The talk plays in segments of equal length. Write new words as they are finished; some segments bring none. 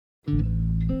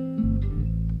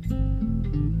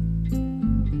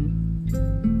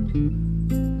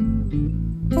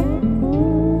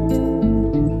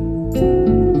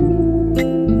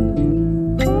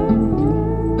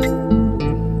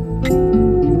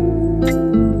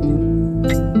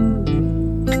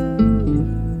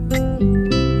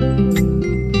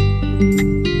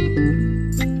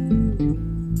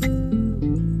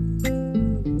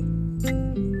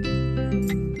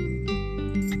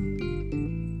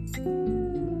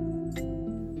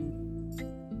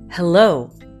Hello,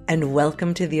 and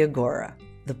welcome to the Agora,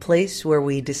 the place where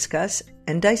we discuss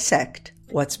and dissect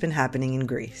what's been happening in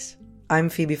Greece. I'm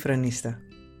Phoebe Fronista.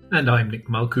 And I'm Nick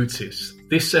Malkoutsis.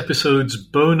 This episode's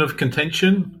bone of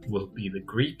contention will be the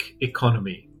Greek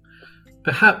economy.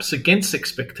 Perhaps against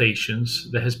expectations,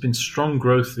 there has been strong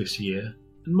growth this year,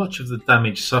 and much of the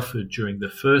damage suffered during the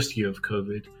first year of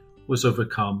COVID was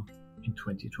overcome in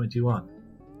 2021.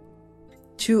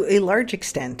 To a large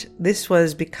extent, this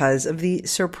was because of the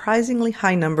surprisingly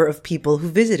high number of people who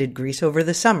visited Greece over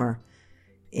the summer.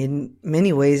 In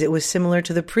many ways, it was similar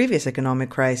to the previous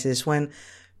economic crisis when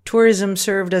tourism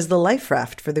served as the life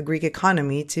raft for the Greek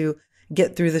economy to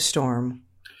get through the storm.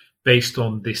 Based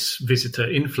on this visitor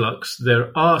influx,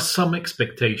 there are some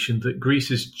expectations that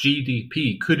Greece's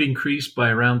GDP could increase by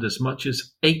around as much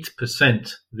as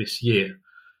 8% this year.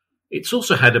 It's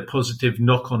also had a positive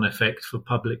knock-on effect for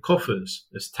public coffers,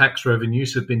 as tax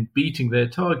revenues have been beating their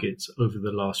targets over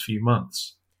the last few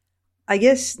months. I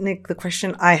guess, Nick, the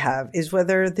question I have is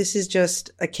whether this is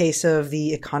just a case of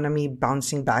the economy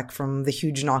bouncing back from the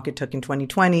huge knock it took in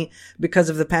 2020 because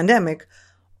of the pandemic,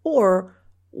 or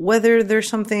whether there's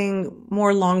something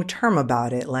more long-term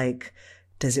about it, like,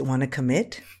 does it want to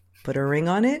commit? Put a ring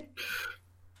on it?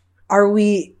 Are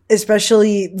we,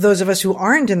 especially those of us who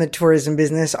aren't in the tourism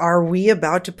business, are we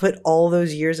about to put all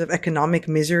those years of economic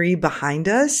misery behind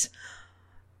us?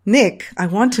 Nick, I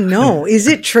want to know, is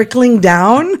it trickling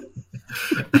down?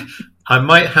 I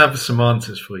might have some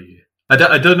answers for you. I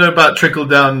don't know about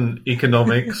trickle-down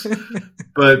economics,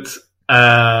 but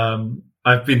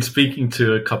I've been speaking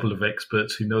to a couple of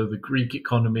experts who know the Greek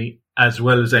economy as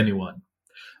well as anyone.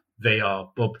 They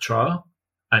are Bob Tra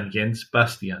and Jens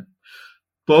Bastian.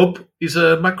 Bob is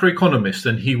a macroeconomist,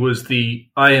 and he was the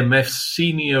IMF's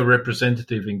senior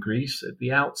representative in Greece at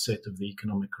the outset of the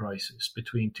economic crisis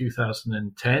between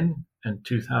 2010 and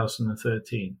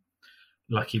 2013.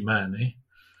 Lucky man, eh?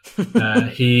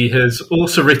 He has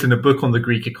also written a book on the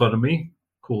Greek economy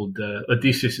called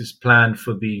Odysseus' Plan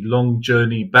for the Long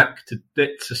Journey Back to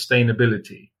Debt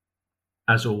Sustainability.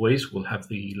 As always, we'll have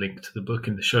the link to the book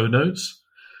in the show notes.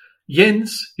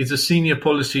 Jens is a senior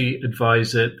policy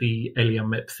advisor at the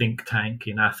Eliamet think tank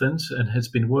in Athens and has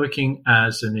been working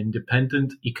as an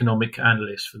independent economic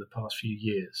analyst for the past few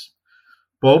years.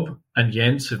 Bob and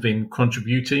Jens have been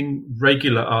contributing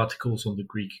regular articles on the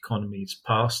Greek economy's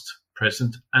past,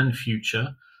 present and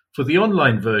future for the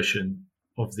online version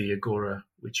of the Agora,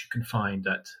 which you can find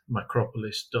at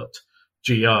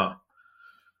macropolis.gr.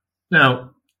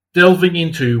 Now, delving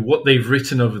into what they've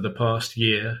written over the past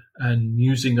year and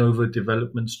musing over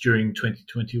developments during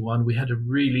 2021, we had a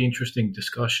really interesting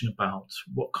discussion about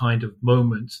what kind of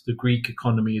moment the Greek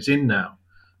economy is in now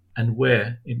and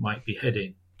where it might be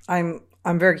heading. I'm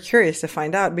very curious to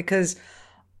find out because,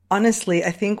 honestly,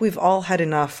 I think we've all had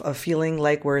enough of feeling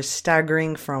like we're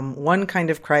staggering from one kind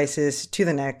of crisis to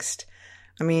the next.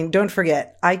 I mean, don't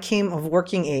forget, I came of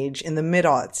working age in the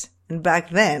mid-aughts, and back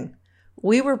then,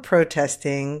 we were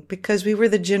protesting because we were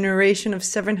the generation of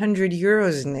 700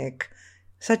 euros, Nick.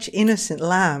 Such innocent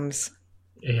lambs.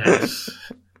 Yes.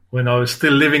 When I was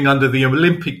still living under the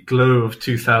Olympic glow of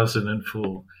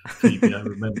 2004, Phoebe, I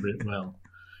remember it well.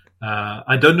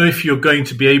 I don't know if you're going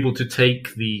to be able to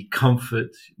take the comfort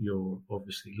you're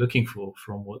obviously looking for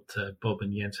from what Bob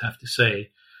and Jens have to say.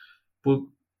 But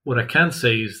what I can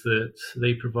say is that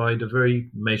they provide a very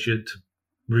measured,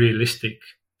 realistic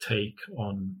take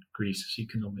on Greece's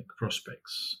economic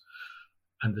prospects.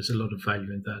 And there's a lot of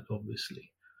value in that,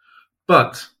 obviously.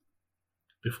 But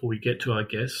before we get to our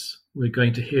guests, we're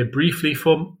going to hear briefly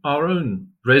from our own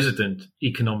resident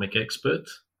economic expert,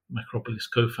 Macropolis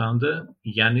co-founder,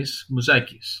 Yannis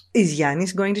Mouzakis. Is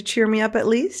Yannis going to cheer me up at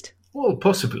least? Well,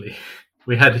 possibly.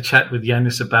 We had a chat with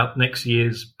Yannis about next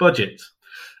year's budget.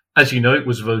 As you know, it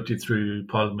was voted through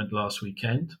Parliament last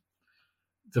weekend.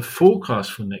 The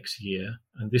forecast for next year,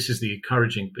 and this is the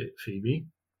encouraging bit, Phoebe,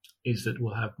 is that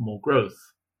we'll have more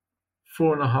growth.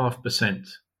 4.5%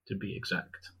 to be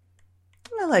exact.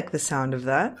 I like the sound of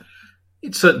that.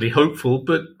 It's certainly hopeful,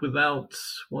 but without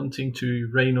wanting to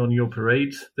rain on your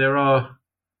parade, there are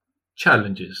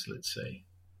challenges, let's say.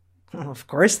 Of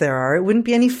course there are. It wouldn't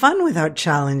be any fun without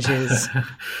challenges.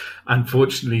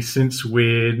 Unfortunately, since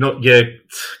we're not yet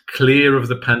clear of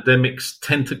the pandemic's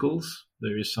tentacles,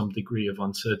 there is some degree of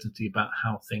uncertainty about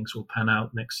how things will pan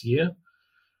out next year,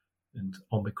 and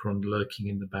Omicron lurking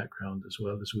in the background as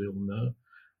well, as we all know.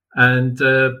 And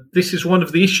this is one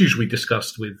of the issues we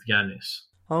discussed with Yanis.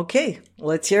 Okay,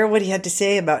 let's hear what he had to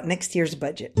say about next year's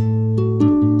budget.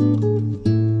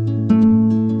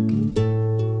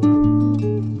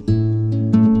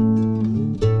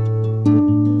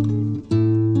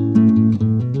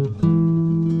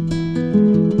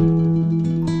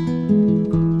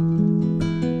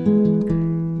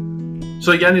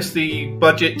 So, Yanis,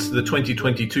 the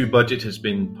 2022 budget has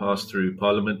been passed through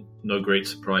Parliament. No great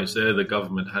surprise there. The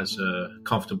government has a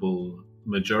comfortable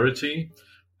majority.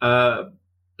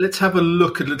 Let's have a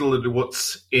look a little at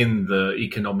what's in the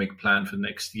economic plan for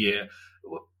next year.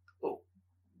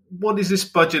 What is this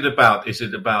budget about? Is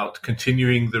it about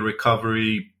continuing the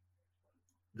recovery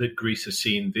that Greece has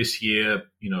seen this year,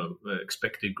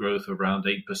 expected growth around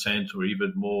 8% or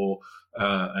even more,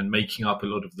 and making up a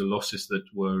lot of the losses that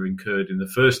were incurred in the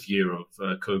first year of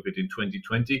COVID in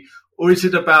 2020? Or is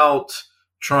it about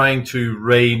trying to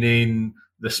rein in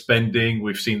the spending?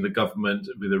 We've seen the government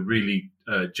with a really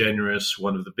generous,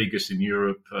 one of the biggest in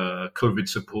Europe, COVID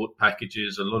support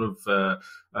packages, a lot of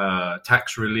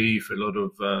tax relief, a lot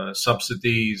of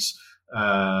subsidies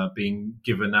being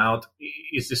given out.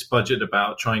 Is this budget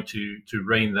about trying to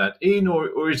rein that in,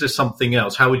 or is there something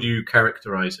else? How would you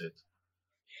characterize it?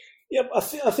 Yeah, I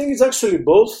think it's actually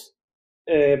both.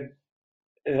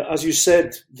 As you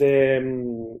said,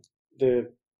 the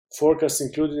forecasts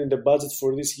included in the budget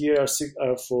for this year are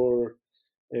for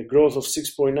a growth of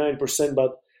 6.9%,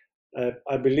 but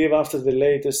I believe after the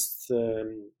latest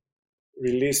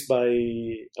release by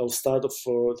Elstat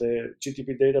for the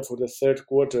GDP data for the third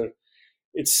quarter,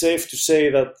 it's safe to say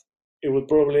that it will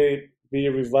probably be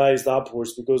revised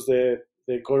upwards, because the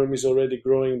economy is already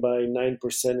growing by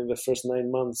 9% in the first 9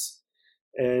 months.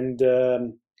 And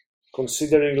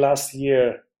considering last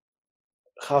year,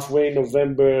 halfway in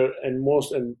November, and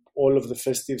all of the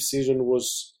festive season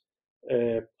was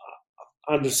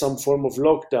under some form of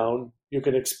lockdown, you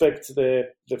can expect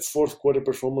the fourth quarter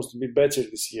performance to be better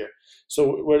this year.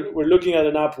 So we're looking at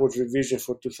an upward revision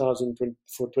for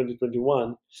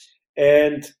 2021,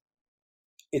 and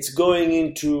it's going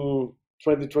into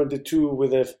 2022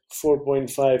 with a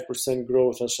 4.5%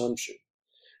 growth assumption.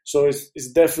 So it's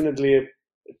definitely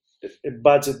a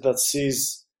budget that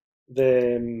sees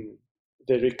the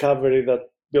recovery that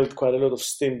built quite a lot of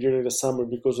steam during the summer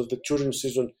because of the tourism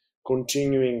season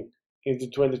continuing into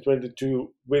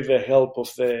 2022 with the help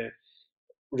of the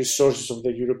resources of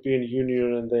the European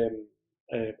Union and the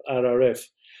RRF.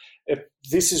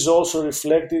 This is also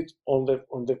reflected on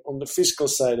the fiscal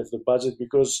side of the budget,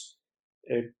 because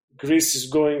Greece is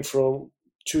going from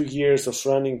 2 years of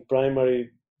running primary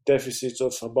deficits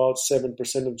of about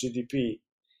 7% of GDP,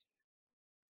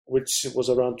 which was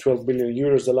around 12 billion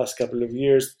euros the last couple of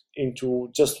years, into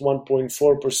just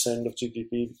 1.4% of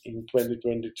GDP in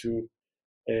 2022,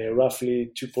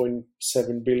 roughly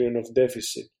 2.7 billion of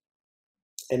deficit.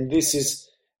 And this is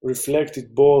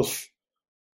reflected both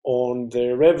on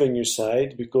the revenue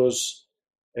side, because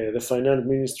the finance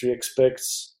ministry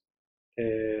expects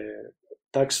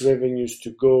tax revenues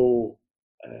to go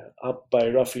up by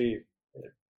roughly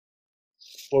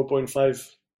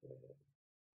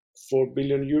 4.54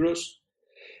 billion euros.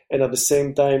 And at the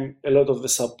same time, a lot of the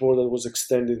support that was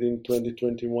extended in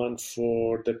 2021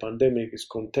 for the pandemic is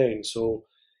contained. So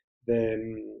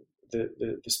the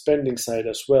spending side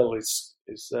as well is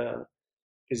a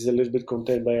little bit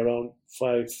contained by around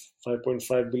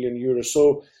 5.5 billion euros.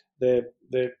 So the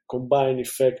combined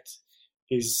effect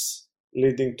is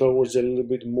leading towards a little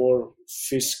bit more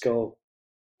fiscal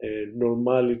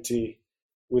normality,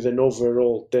 with an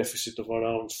overall deficit of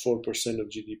around 4% of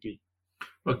GDP.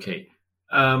 Okay.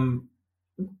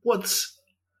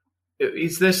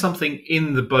 Is there something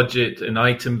in the budget, an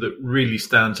item that really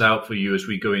stands out for you as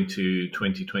we go into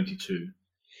 2022?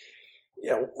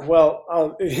 Yeah,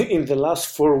 well, in the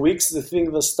last 4 weeks, the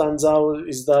thing that stands out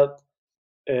is that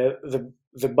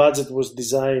the budget was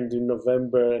designed in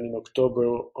November and in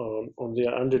October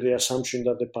under the assumption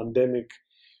that the pandemic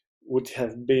would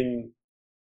have been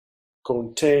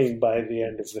contained by the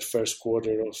end of the first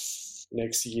quarter of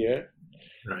next year.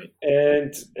 Right.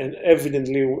 And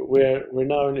evidently we're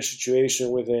now in a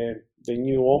situation with the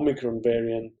new Omicron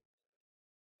variant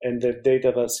and the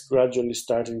data that's gradually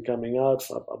starting coming out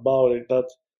about it, that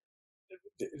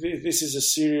this is a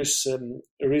serious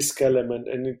risk element,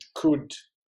 and it could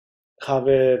have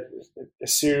a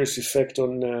serious effect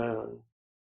on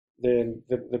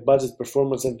the budget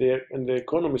performance and the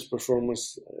economy's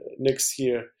performance next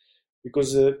year,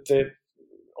 because the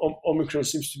Omicron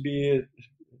seems to be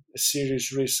a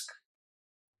serious risk.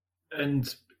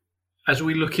 And as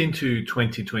we look into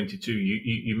 2022,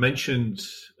 you mentioned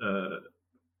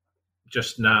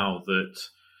just now that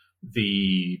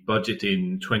the budget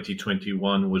in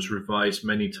 2021 was revised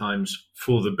many times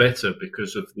for the better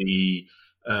because of the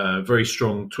very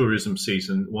strong tourism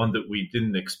season, one that we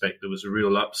didn't expect. There was a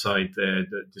real upside there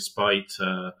that despite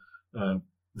the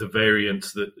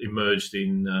variants that emerged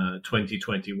in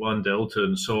 2021, Delta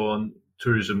and so on,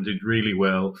 tourism did really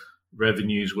well.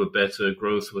 Revenues were better,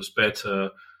 growth was better.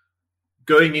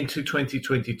 Going into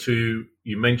 2022,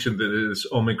 you mentioned that there's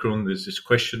Omicron, there's this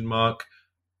question mark.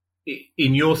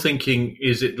 In your thinking,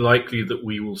 is it likely that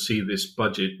we will see this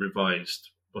budget revised,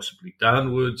 possibly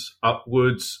downwards,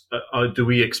 upwards? Do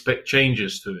we expect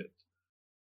changes to it?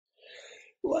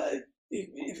 Well,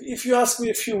 if you asked me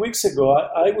a few weeks ago,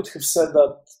 I would have said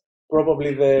that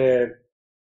probably the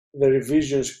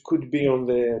revisions could be on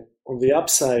the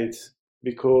upside,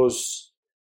 because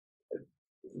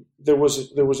there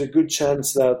was a good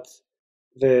chance that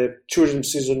the tourism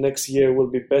season next year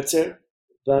will be better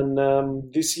than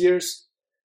this year's.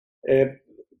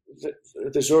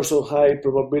 There's also high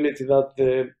probability that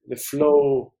the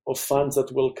flow of funds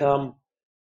that will come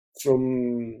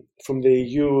from the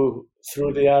EU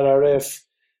through the RRF,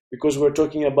 because we're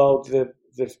talking about the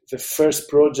first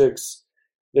projects,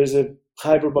 there's a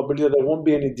high probability that there won't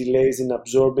be any delays in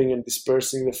absorbing and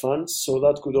dispersing the funds. So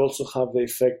that could also have the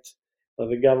effect that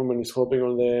the government is hoping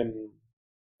on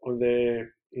the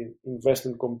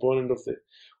investment component of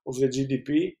the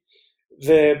GDP.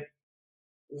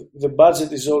 The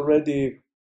budget is already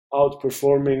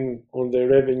outperforming on the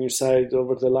revenue side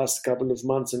over the last couple of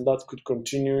months, and that could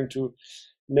continue into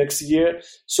next year.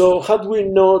 So had we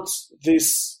not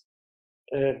this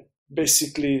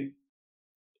basically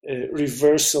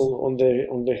reversal on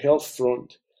the health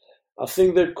front, I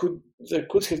think there could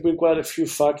have been quite a few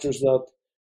factors that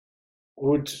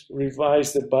would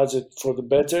revise the budget for the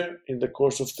better in the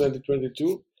course of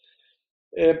 2022.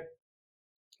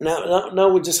 Now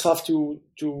we just have to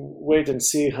wait and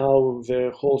see how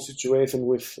the whole situation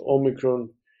with Omicron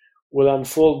will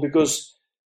unfold, because,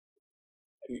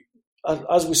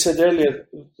 as we said earlier,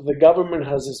 the government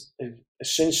has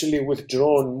essentially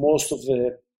withdrawn most of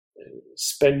the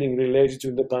spending related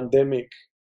to the pandemic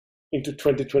into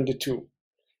 2022.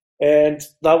 And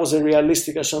that was a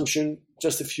realistic assumption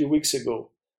just a few weeks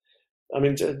ago. I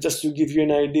mean, just to give you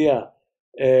an idea,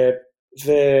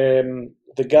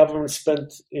 the government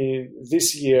spent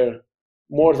this year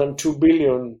more than $2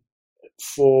 billion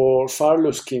for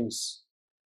furlough schemes,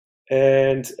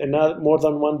 and another more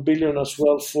than $1 billion as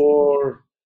well for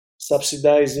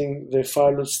subsidizing the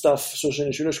furloughed staff social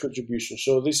insurance contribution.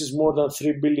 So this is more than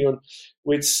 $3 billion,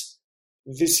 which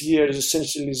this year is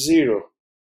essentially zero.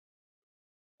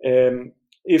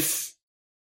 If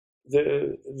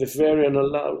the variant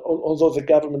although the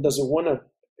government doesn't want to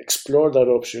explore that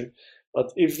option,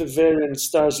 but if the variant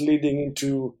starts leading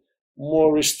into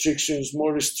more restrictions,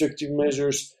 more restrictive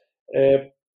measures,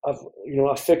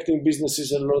 affecting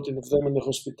businesses a lot of them in the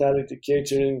hospitality,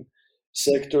 catering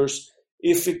sectors,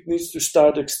 if it needs to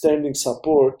start extending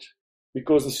support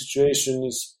because the situation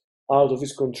is out of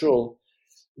its control,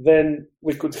 then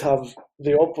we could have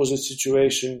the opposite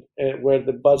situation where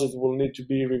the budget will need to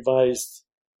be revised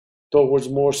towards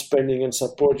more spending and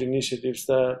support initiatives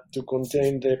to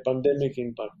contain the pandemic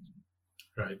impact.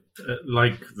 Right.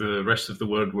 Like the rest of the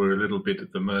world, we're a little bit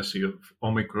at the mercy of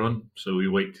Omicron, so we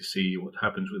wait to see what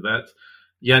happens with that.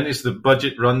 Yanis, the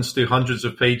budget runs to hundreds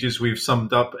of pages. We've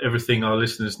summed up everything our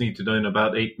listeners need to know in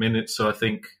about 8 minutes, so I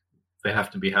think they have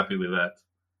to be happy with that.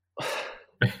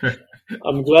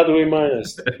 I'm glad we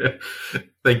managed.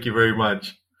 Thank you very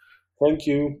much. Thank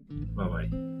you. Bye-bye.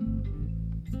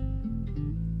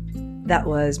 That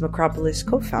was Macropolis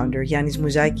co-founder Yanis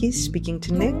Mouzakis speaking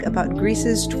to Nick about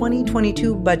Greece's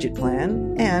 2022 budget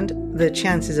plan and the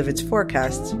chances of its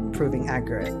forecasts proving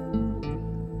accurate.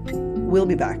 We'll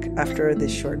be back after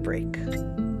this short break.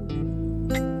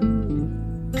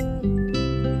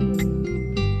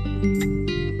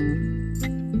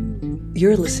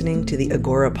 You're listening to the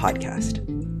Agora podcast,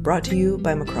 brought to you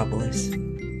by Macropolis.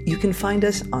 You can find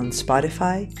us on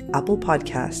Spotify, Apple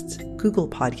Podcasts, Google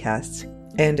Podcasts,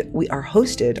 and we are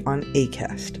hosted on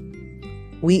Acast.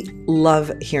 We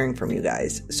love hearing from you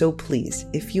guys, so please,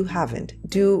 if you haven't,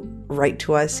 do write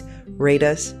to us, rate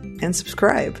us, and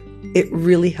subscribe. It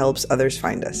really helps others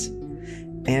find us.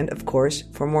 And of course,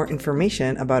 for more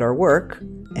information about our work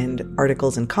and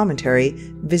articles and commentary,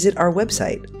 visit our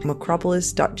website,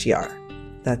 macropolis.gr.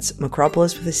 That's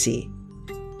Macropolis with a C.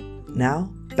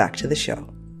 Now, back to the show.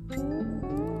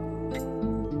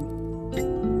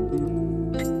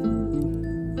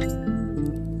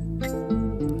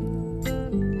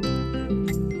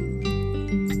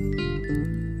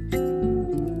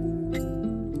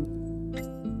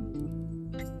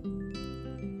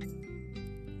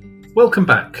 Welcome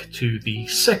back to the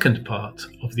second part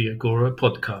of the Agora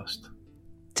podcast.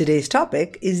 Today's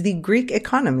topic is the Greek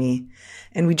economy,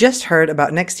 and we just heard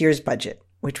about next year's budget,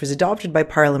 which was adopted by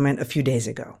Parliament a few days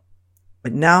ago.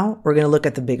 But now we're going to look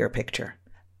at the bigger picture.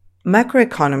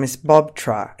 Macroeconomist Bob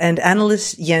Tra and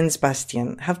analyst Jens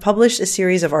Bastian have published a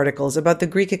series of articles about the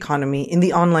Greek economy in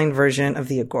the online version of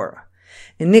the Agora.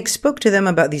 And Nick spoke to them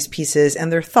about these pieces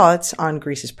and their thoughts on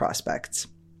Greece's prospects.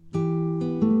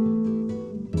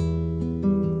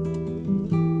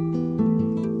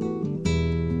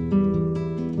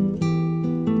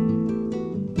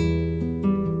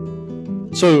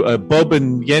 So, Bob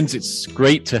and Jens, it's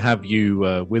great to have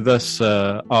you with us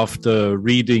after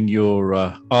reading your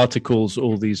articles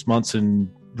all these months and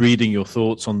reading your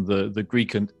thoughts on the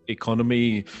Greek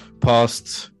economy,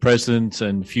 past, present,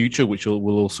 and future, which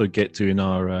we'll also get to in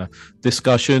our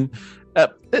discussion.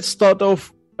 Let's start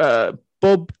off.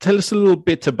 Bob, tell us a little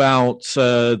bit about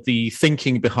the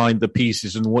thinking behind the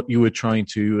pieces and what you were trying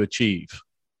to achieve.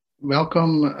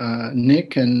 Welcome,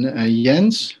 Nick and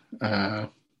Jens.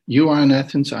 You are in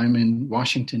Athens, I'm in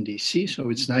Washington, D.C., so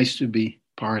it's nice to be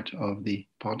part of the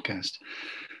podcast.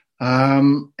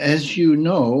 As you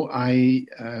know, I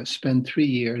spent 3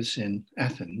 years in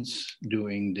Athens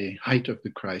during the height of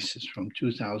the crisis from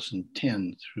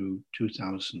 2010 through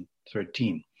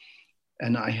 2013.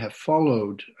 And I have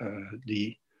followed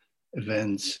the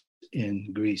events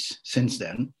in Greece since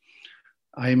then.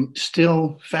 I'm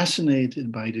still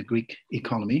fascinated by the Greek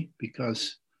economy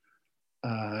because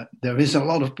there is a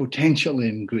lot of potential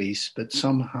in Greece, but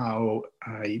somehow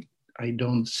I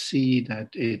don't see that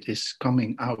it is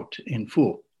coming out in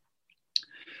full.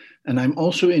 And I'm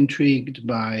also intrigued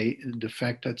by the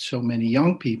fact that so many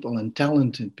young people and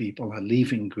talented people are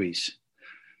leaving Greece.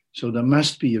 So there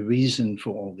must be a reason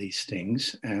for all these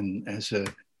things. And as a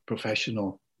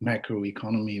professional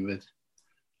macroeconomy with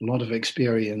a lot of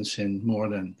experience in more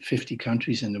than 50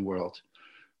 countries in the world,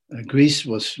 Greece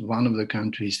was one of the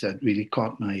countries that really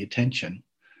caught my attention.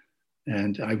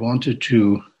 And I wanted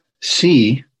to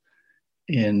see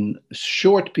in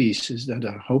short pieces that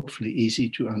are hopefully easy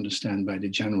to understand by the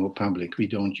general public. We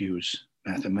don't use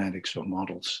mathematics or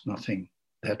models, nothing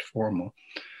that formal.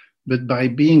 But by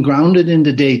being grounded in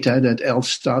the data that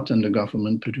Elstat and the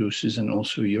government produces and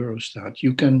also Eurostat,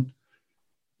 you can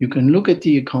look at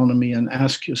the economy and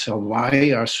ask yourself,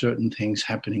 why are certain things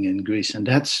happening in Greece? And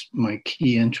that's my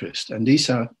key interest. And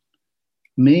these are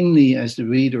mainly, as the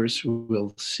readers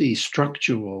will see,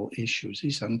 structural issues.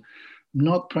 These are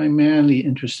not primarily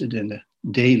interested in the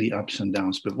daily ups and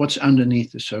downs, but what's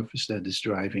underneath the surface that is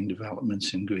driving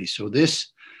developments in Greece. So this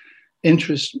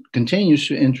interest continues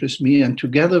to interest me. And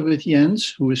together with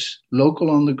Jens, who is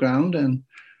local on the ground and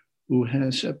who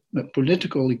has a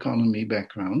political economy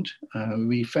background,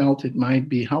 we felt it might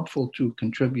be helpful to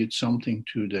contribute something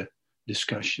to the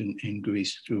discussion in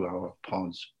Greece through our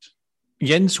pods.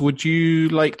 Jens, would you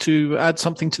like to add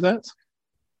something to that?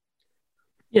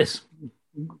 Yes.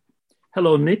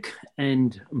 Hello, Nick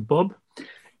and Bob.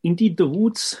 Indeed, the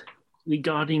roots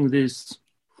regarding this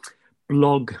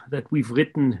blog that we've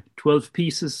written 12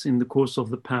 pieces in the course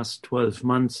of the past 12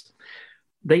 months,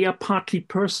 they are partly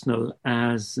personal,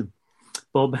 as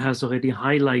Bob has already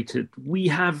highlighted. We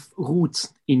have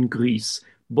roots in Greece.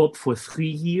 Bob for 3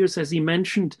 years, as he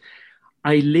mentioned.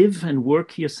 I live and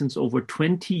work here since over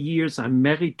 20 years. I'm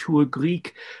married to a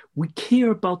Greek. We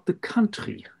care about the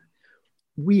country.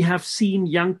 We have seen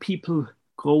young people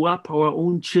grow up, our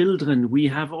own children. We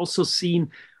have also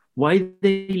seen why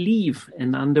they leave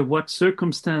and under what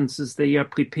circumstances they are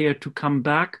prepared to come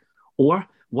back, or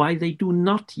why they do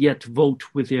not yet vote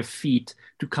with their feet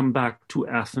to come back to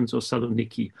Athens or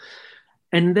Saloniki.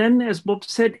 And then, as Bob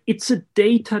said, it's a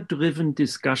data-driven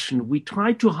discussion. We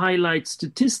try to highlight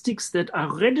statistics that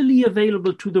are readily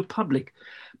available to the public,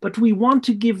 but we want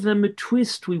to give them a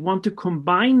twist. We want to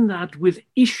combine that with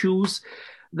issues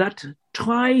that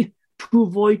try to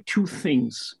avoid two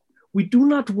things. We do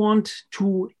not want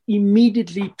to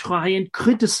immediately try and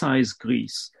criticize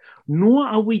Greece, nor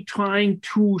are we trying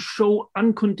to show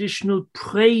unconditional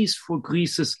praise for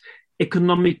Greece's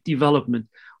economic development.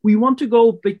 We want to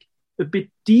go a bit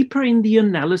deeper in the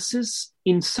analysis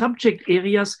in subject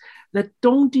areas that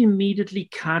don't immediately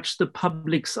catch the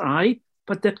public's eye,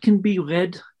 but that can be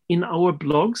read in our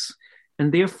blogs.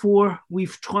 And therefore,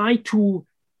 we've tried to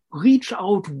reach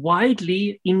out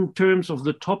widely in terms of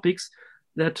the topics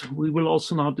that we will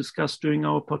also now discuss during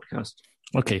our podcast.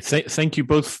 Okay, thank you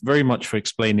both very much for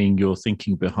explaining your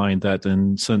thinking behind that,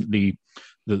 and certainly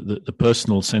the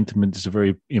personal sentiment is a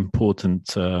very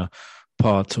important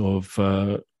part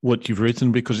of what you've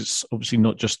written, because it's obviously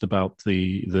not just about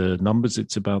the numbers,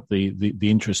 it's about the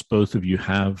interest both of you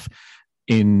have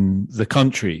in the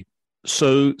country.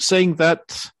 So saying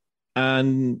that,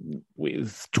 and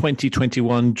with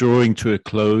 2021 drawing to a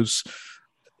close,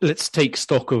 let's take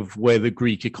stock of where the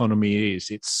Greek economy is.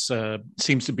 It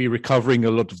seems to be recovering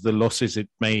a lot of the losses it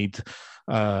made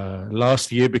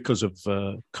last year because of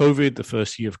COVID, the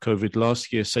first year of COVID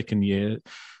last year, second year,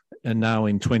 and now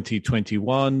in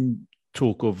 2021,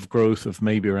 talk of growth of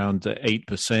maybe around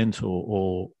 8%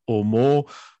 or more.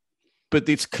 But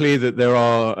it's clear that there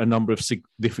are a number of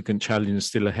significant challenges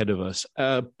still ahead of us.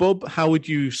 Bob, how would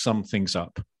you sum things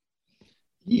up?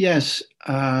 Yes,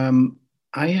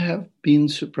 I have been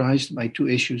surprised by two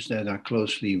issues that are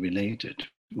closely related.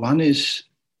 One is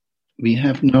we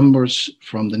have numbers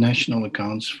from the national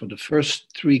accounts for the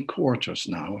first 3 quarters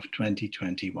now of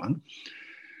 2021,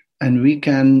 and we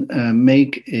can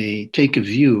take a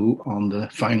view on the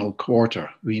final quarter.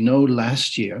 We know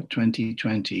last year,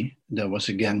 2020, there was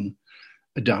again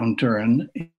a downturn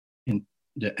in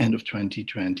the end of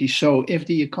 2020. So if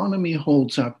the economy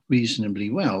holds up reasonably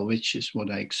well, which is what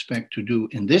I expect to do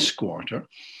in this quarter,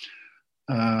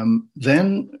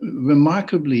 then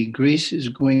remarkably, Greece is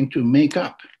going to make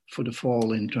up for the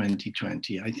fall in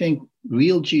 2020. I think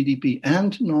real GDP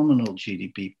and nominal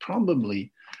GDP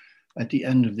probably at the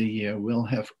end of the year will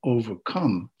have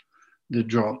overcome the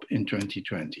drop in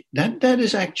 2020. That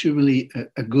is actually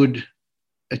a good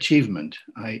achievement.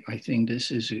 I think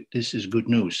this is good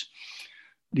news.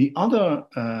 The other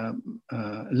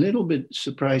little bit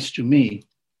surprise to me,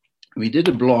 we did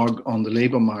a blog on the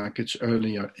labor markets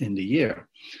earlier in the year,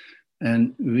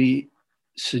 and we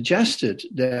suggested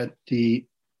that the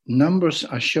numbers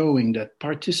are showing that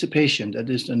participation, that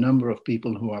is the number of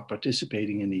people who are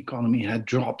participating in the economy, had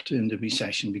dropped in the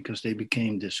recession because they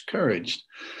became discouraged.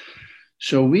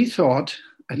 So we thought,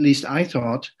 at least I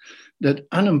thought, that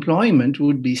unemployment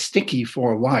would be sticky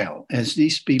for a while as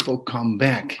these people come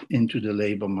back into the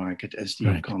labor market as the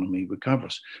economy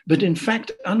recovers. But in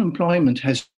fact, unemployment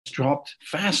has dropped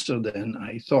faster than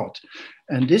I thought.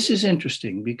 And this is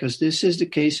interesting because this is the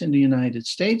case in the United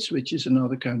States, which is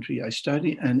another country I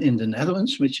study, and in the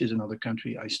Netherlands, which is another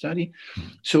country I study.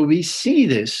 So we see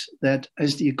this, that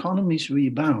as the economies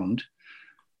rebound,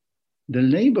 the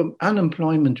labor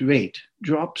unemployment rate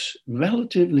drops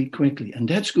relatively quickly, and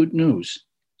that's good news.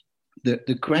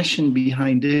 The question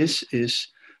behind this is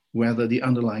whether the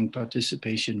underlying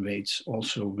participation rates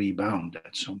also rebound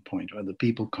at some point, whether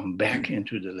people come back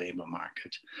into the labor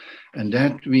market. And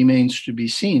that remains to be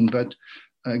seen. But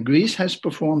Greece has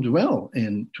performed well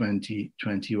in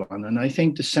 2021, and I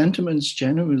think the sentiments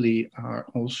generally are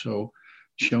also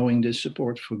showing this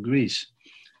support for Greece.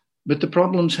 But the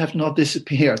problems have not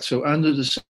disappeared. So under the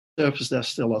surface, there's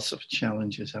still lots of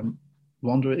challenges. I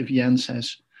wonder if Jens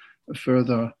has a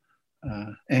further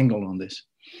angle on this.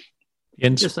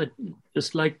 Jens? Yes, I'd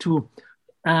just like to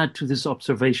add to this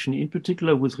observation, in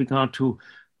particular with regard to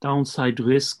downside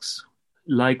risks,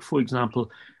 like, for example,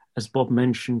 as Bob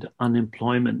mentioned,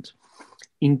 unemployment.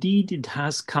 Indeed, it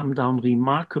has come down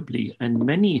remarkably, and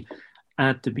many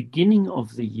at the beginning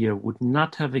of the year would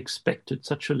not have expected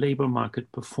such a labor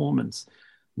market performance.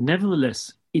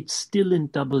 Nevertheless, it's still in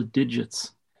double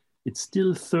digits. It's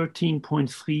still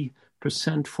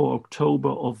 13.3% for October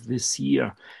of this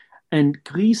year. And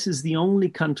Greece is the only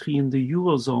country in the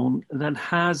Eurozone that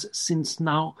has, since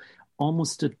now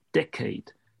almost a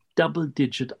decade,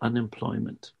 double-digit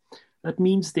unemployment. That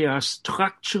means there are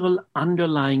structural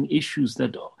underlying issues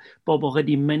that Bob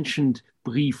already mentioned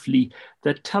briefly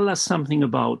that tell us something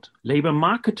about labor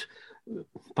market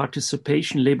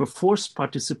participation, labor force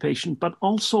participation, but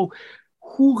also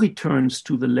who returns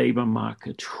to the labor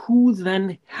market, who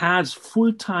then has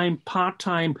full-time,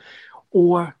 part-time,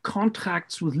 or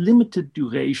contracts with limited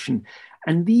duration.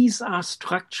 And these are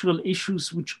structural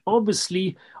issues which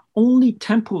obviously only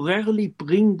temporarily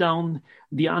bring down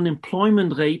the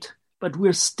unemployment rate, but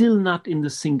we're still not in the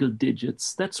single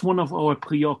digits. That's one of our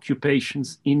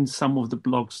preoccupations in some of the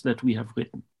blogs that we have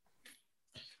written.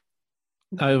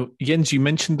 Now, Jens, you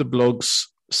mentioned the blogs.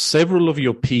 Several of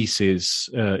your pieces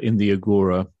in the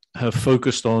Agora have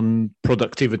focused on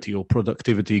productivity or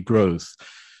productivity growth.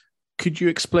 Could you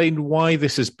explain why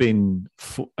this has been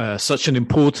such an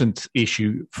important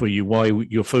issue for you, why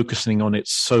you're focusing on it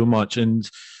so much, and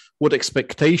what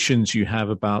expectations you have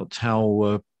about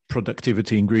how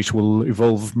productivity in Greece will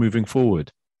evolve moving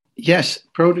forward? Yes,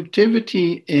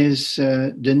 productivity is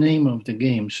the name of the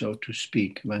game, so to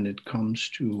speak, when it comes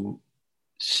to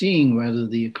seeing whether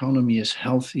the economy is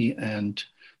healthy and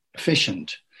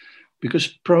efficient. Because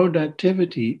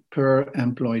productivity per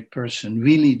employed person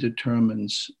really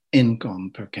determines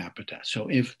income per capita. So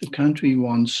if the country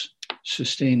wants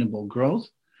sustainable growth,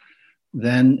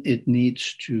 then it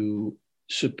needs to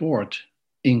support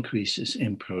increases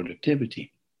in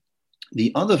productivity.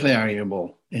 The other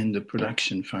variable in the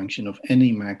production function of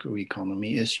any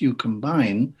macroeconomy is you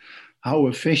combine how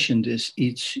efficient is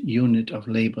each unit of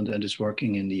labor that is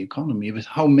working in the economy with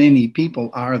how many people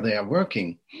are there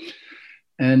working.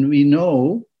 And we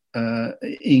know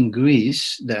in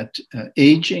Greece that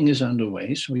aging is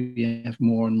underway, so we have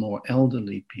more and more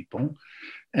elderly people.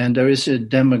 And there is a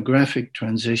demographic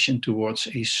transition towards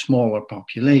a smaller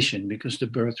population because the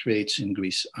birth rates in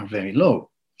Greece are very low.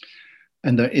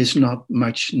 And there is not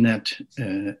much net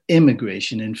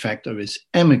immigration. In fact, there is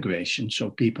emigration, so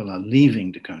people are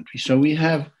leaving the country. So we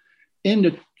have, in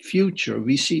the future,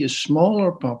 we see a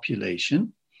smaller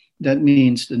population. That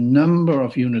means the number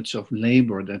of units of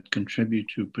labor that contribute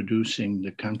to producing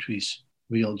the country's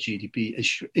real GDP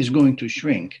is going to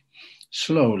shrink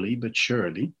slowly but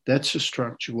surely. That's a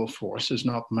structural force. There's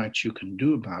not much you can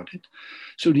do about it.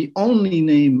 So the only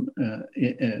name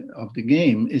of the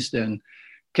game is then,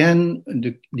 can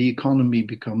the economy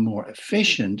become more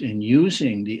efficient in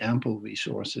using the ample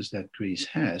resources that Greece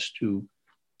has to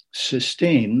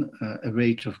sustain a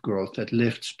rate of growth that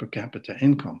lifts per capita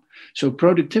income? So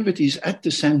productivity is at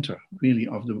the center, really,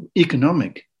 of the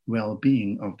economic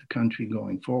well-being of the country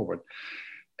going forward.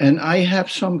 And I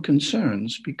have some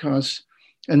concerns because,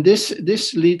 and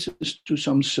this leads us to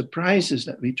some surprises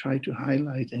that we try to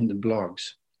highlight in the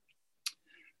blogs.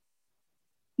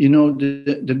 You know,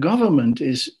 the government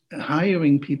is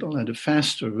hiring people at a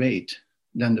faster rate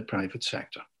than the private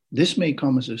sector. This may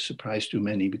come as a surprise to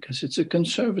many because it's a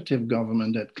conservative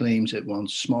government that claims it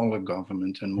wants smaller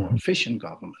government and more efficient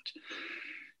government.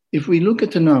 If we look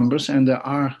at the numbers, and there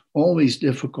are always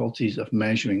difficulties of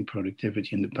measuring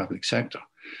productivity in the public sector,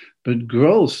 but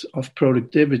growth of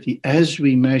productivity as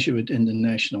we measure it in the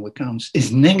national accounts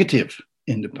is negative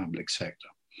in the public sector.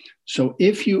 So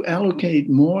if you allocate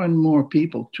more and more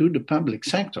people to the public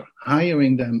sector,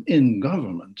 hiring them in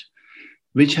government,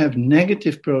 which have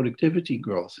negative productivity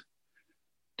growth,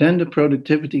 then the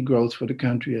productivity growth for the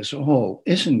country as a whole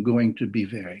isn't going to be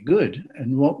very good.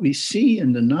 And what we see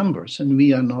in the numbers, and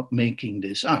we are not making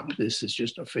this up, this is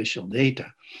just official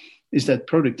data, is that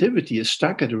productivity is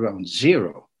stuck at around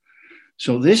zero.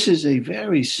 So this is a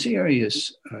very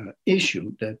serious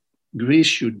issue that Greece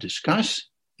should discuss.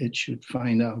 It should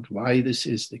find out why this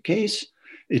is the case.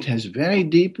 It has very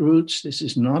deep roots. This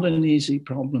is not an easy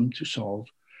problem to solve.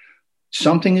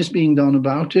 Something is being done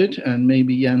about it, and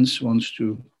maybe Jens wants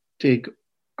to take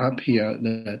up here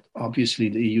that obviously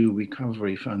the EU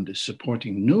Recovery Fund is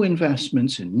supporting new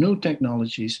investments in new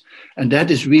technologies, and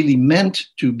that is really meant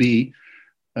to be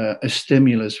a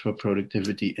stimulus for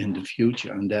productivity in the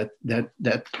future, and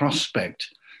that prospect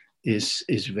is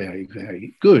very,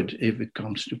 very good if it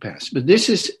comes to pass. But this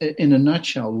is, in a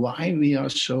nutshell, why we are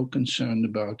so concerned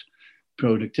about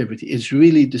productivity. It's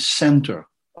really the center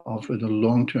of the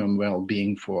long-term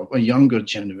well-being for younger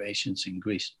generations in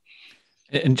Greece.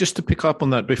 And just to pick up on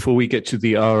that before we get to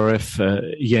the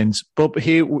RRF, Jens, Bob,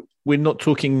 here we're not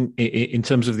talking, in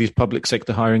terms of these public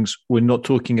sector hirings, we're not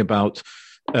talking about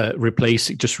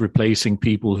replacing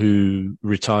people who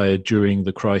retired during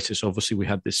the crisis. Obviously, we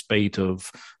had this spate of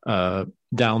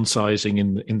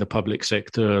downsizing in the public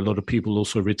sector. A lot of people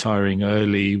also retiring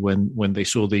early when they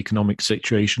saw the economic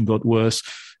situation got worse.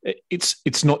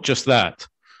 It's not just that.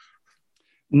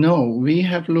 No, we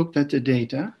have looked at the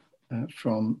data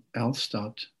from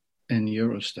Elstat and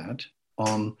Eurostat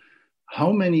on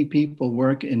how many people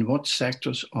work in what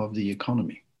sectors of the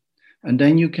economy. And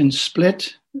then you can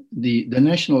split, the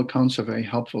national accounts are very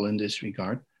helpful in this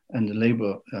regard, and the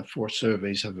labor force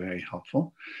surveys are very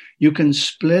helpful. You can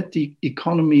split the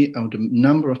economy of the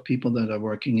number of people that are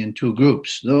working in two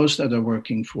groups, those that are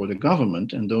working for the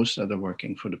government and those that are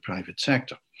working for the private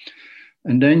sector.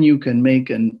 And then you can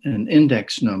make an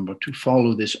index number to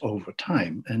follow this over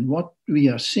time. And what we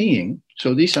are seeing,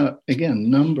 so these are,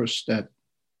 again, numbers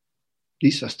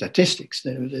these are statistics,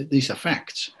 these are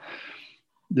facts.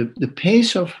 The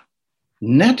pace of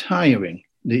net hiring,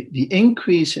 the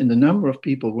increase in the number of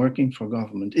people working for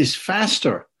government is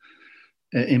faster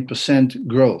in percent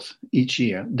growth each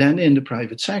year than in the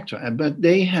private sector. But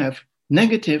they have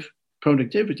negative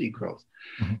productivity growth.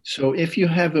 Mm-hmm. So if you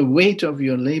have a weight of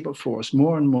your labor force,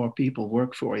 more and more people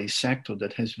work for a sector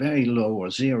that has very low or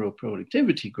zero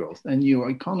productivity growth, then your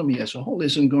economy as a whole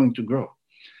isn't going to grow.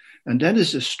 And that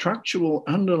is a structural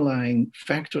underlying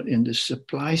factor in the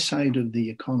supply side of the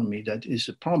economy that is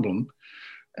a problem.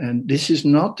 And this is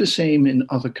not the same in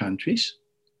other countries.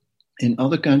 In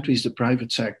other countries, the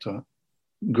private sector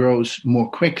grows more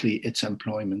quickly its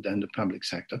employment than the public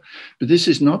sector. But this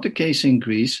is not the case in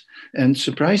Greece. And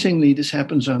surprisingly, this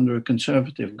happens under a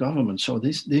conservative government. So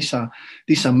these are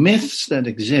myths that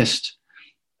exist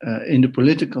in the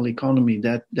political economy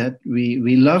that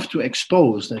we love to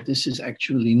expose, that this is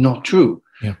actually not true.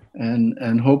 Yeah.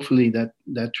 And hopefully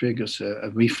that triggers a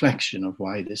reflection of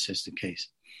why this is the case.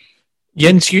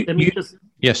 Jens,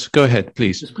 yes, go ahead,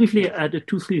 please. Just briefly add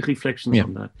 2-3 reflections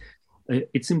on that.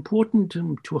 It's important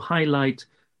to highlight,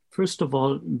 first of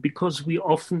all, because we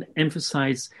often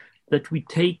emphasize that we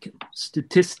take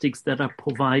statistics that are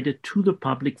provided to the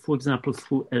public, for example,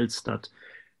 through Elstat.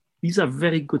 These are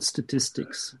very good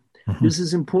statistics. Mm-hmm. This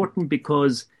is important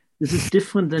because this is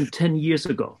different than 10 years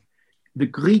ago. The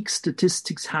Greek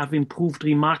statistics have improved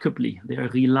remarkably. They are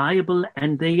reliable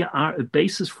and they are a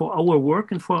basis for our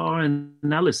work and for our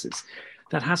analysis.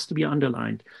 That has to be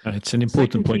underlined. It's an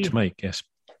important point to make, yes.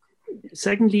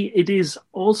 Secondly, it is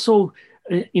also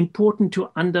important to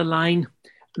underline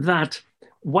that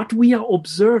what we are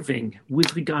observing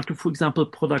with regard to, for example,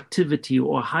 productivity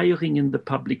or hiring in the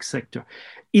public sector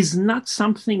is not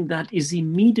something that is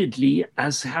immediately,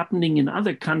 as happening in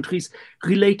other countries,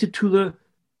 related to the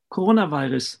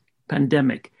coronavirus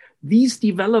pandemic. These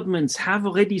developments have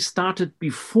already started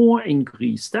before in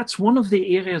Greece. That's one of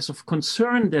the areas of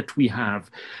concern that we have,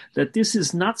 that this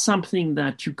is not something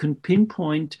that you can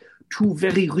pinpoint to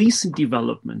very recent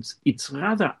developments. It's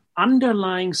rather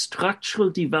underlying structural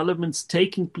developments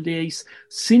taking place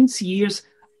since years,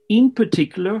 in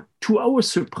particular, to our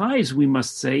surprise, we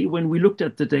must say, when we looked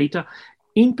at the data,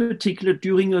 in particular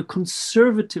during a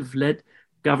conservative-led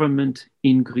government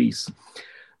in Greece.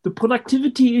 The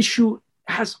productivity issue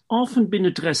has often been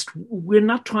addressed. We're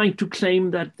not trying to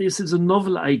claim that this is a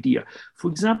novel idea.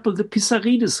 For example, the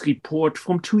Pissarides report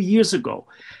from 2 years ago,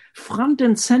 front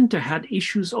and center had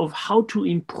issues of how to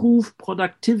improve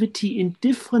productivity in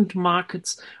different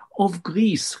markets of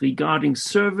Greece regarding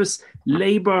service,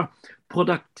 labor,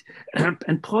 product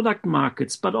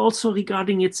markets, but also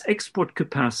regarding its export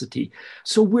capacity.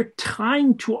 So we're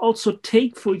trying to also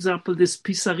take, for example, this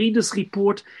Pissarides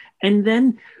report and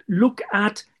then look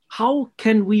at how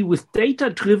can we, with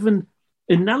data-driven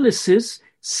analysis,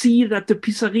 see that the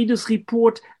Pissarides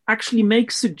report actually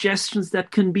makes suggestions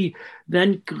that can be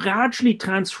then gradually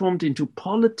transformed into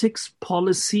politics,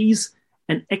 policies,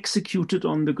 and executed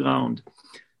on the ground.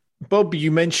 Bob,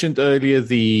 you mentioned earlier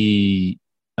the,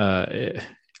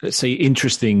 let's say,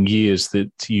 interesting years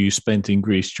that you spent in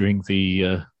Greece during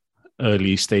the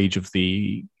early stage of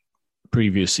the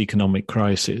previous economic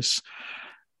crisis.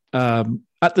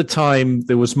 At the time,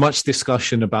 there was much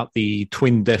discussion about the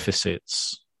twin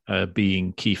deficits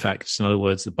being key factors. In other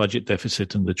words, the budget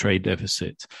deficit and the trade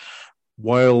deficit.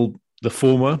 While the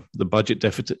former, the budget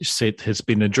deficit, has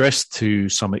been addressed to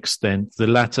some extent, the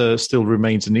latter still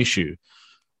remains an issue.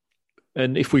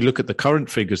 And if we look at the current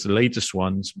figures, the latest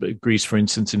ones, Greece, for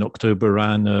instance, in October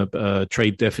ran a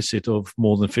trade deficit of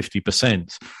more than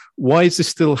 50%. Why is this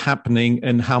still happening,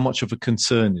 and how much of a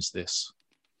concern is this?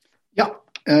 Yeah.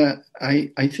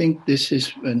 I think this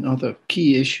is another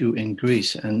key issue in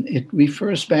Greece, and it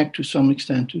refers back to some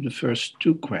extent to the first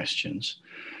two questions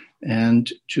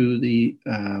and to the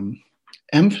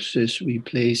emphasis we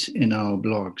place in our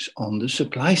blogs on the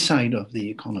supply side of the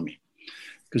economy.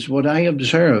 Because what I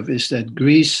observe is that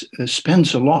Greece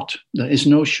spends a lot. There is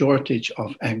no shortage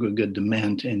of aggregate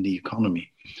demand in the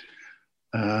economy.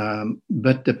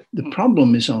 But the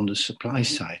problem is on the supply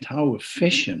side. How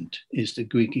efficient is the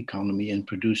Greek economy in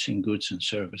producing goods and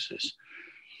services?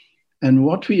 And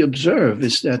what we observe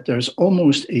is that there's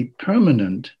almost a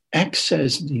permanent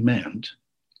excess demand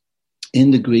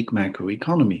in the Greek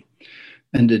macroeconomy.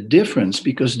 And the difference,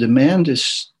 because demand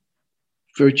is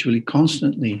virtually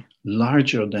constantly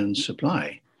larger than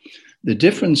supply, the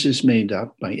difference is made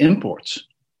up by imports.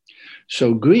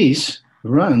 So Greece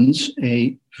runs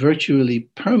a virtually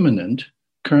permanent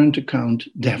current account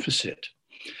deficit.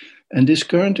 And this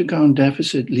current account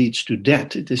deficit leads to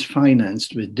debt. It is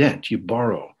financed with debt. You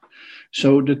borrow.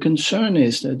 So the concern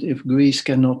is that if Greece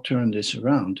cannot turn this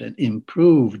around and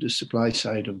improve the supply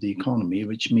side of the economy,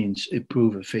 which means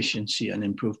improve efficiency and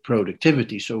improve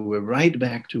productivity, so we're right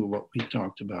back to what we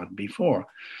talked about before,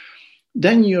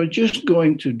 then you're just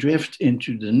going to drift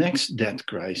into the next debt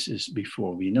crisis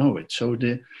before we know it. So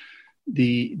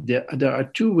there are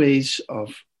two ways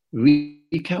of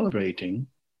recalibrating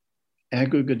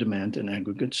aggregate demand and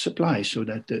aggregate supply so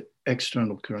that the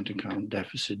external current account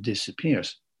deficit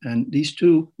disappears. And these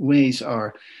two ways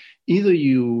are either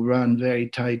you run very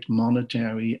tight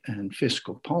monetary and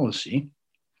fiscal policy.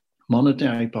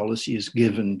 Monetary policy is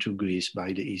given to Greece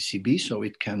by the ECB, so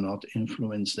it cannot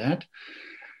influence that.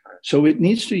 So it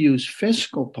needs to use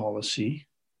fiscal policy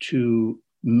to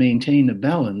maintain a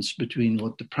balance between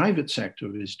what the private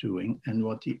sector is doing and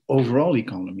what the overall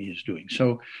economy is doing.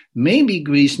 So maybe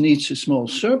Greece needs a small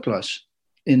surplus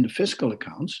in the fiscal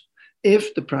accounts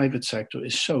if the private sector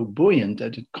is so buoyant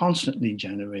that it constantly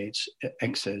generates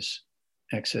excess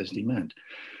demand.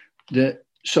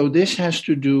 So this has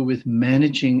to do with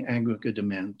managing aggregate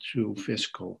demand through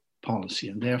fiscal policy,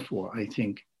 and therefore I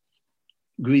think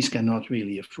Greece cannot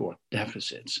really afford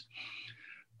deficits.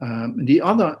 The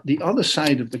other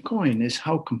side of the coin is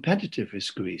how competitive is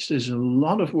Greece. There's a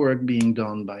lot of work being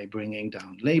done by bringing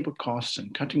down labor costs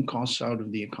and cutting costs out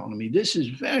of the economy. This is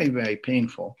very, very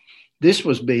painful. This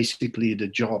was basically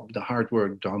the hard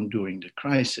work done during the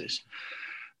crisis.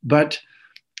 But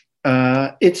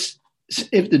if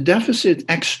the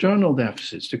external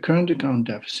deficits, the current account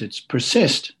deficits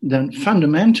persist, then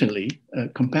fundamentally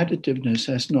competitiveness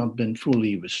has not been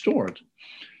fully restored.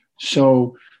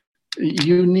 So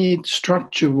you need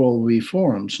structural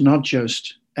reforms, not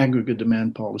just aggregate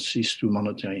demand policies through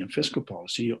monetary and fiscal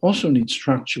policy. You also need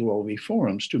structural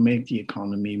reforms to make the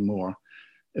economy more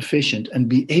efficient and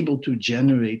be able to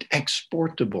generate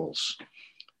exportables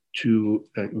to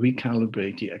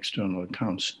recalibrate the external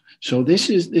accounts. So this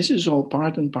is all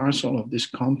part and parcel of this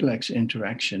complex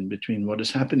interaction between what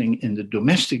is happening in the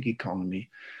domestic economy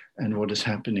and what is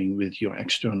happening with your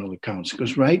external accounts.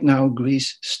 Because right now,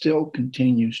 Greece still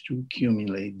continues to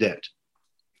accumulate debt.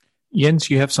 Jens,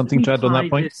 you have something to add on that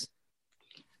point?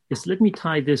 Yes, let me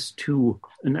tie this to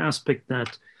an aspect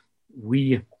that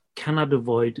we cannot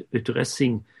avoid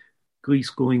addressing Greece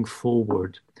going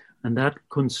forward. And that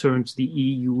concerns the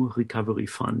EU Recovery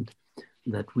Fund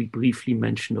that we briefly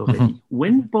mentioned already. Mm-hmm.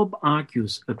 When Bob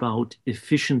argues about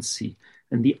efficiency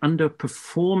and the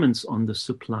underperformance on the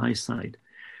supply side,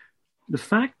 the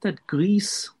fact that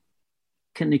Greece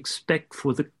can expect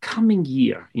for the coming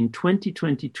year in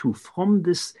 2022 from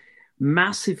this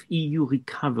massive EU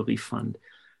Recovery Fund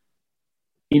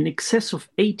in excess of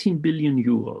 18 billion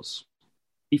euros,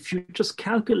 if you just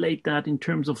calculate that in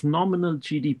terms of nominal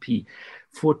GDP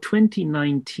for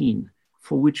 2019,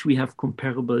 for which we have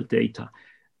comparable data,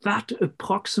 that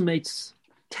approximates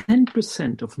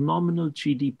 10% of nominal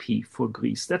GDP for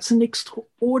Greece. That's an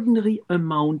extraordinary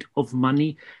amount of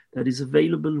money that is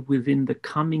available within the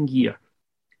coming year.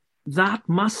 That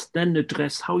must then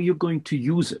address how you're going to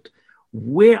use it.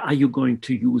 Where are you going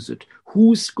to use it?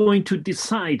 Who's going to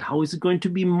decide? How is it going to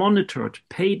be monitored,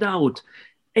 paid out,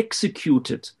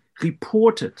 executed,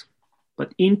 reported?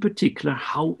 But in particular,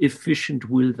 how efficient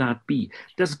will that be?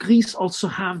 Does Greece also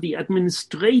have the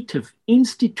administrative,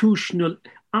 institutional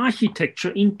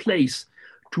architecture in place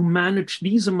to manage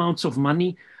these amounts of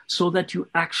money so that you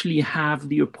actually have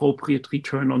the appropriate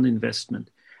return on investment?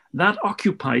 That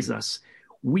occupies us.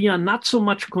 We are not so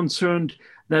much concerned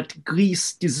that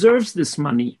Greece deserves this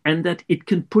money and that it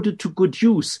can put it to good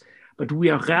use, but we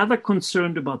are rather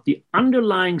concerned about the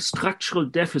underlying structural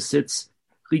deficits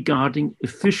regarding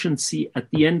efficiency at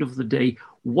the end of the day.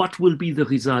 What will be the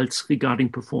results regarding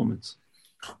performance?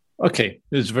 Okay,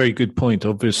 that's a very good point,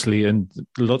 obviously, and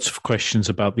lots of questions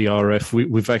about the RF.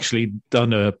 We've actually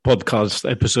done a podcast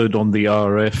episode on the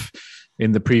RF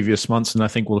in the previous months, and I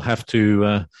think we'll have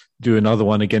to do another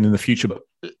one again in the future. But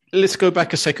let's go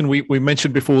back a second. We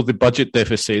mentioned before the budget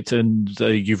deficit, and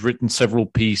you've written several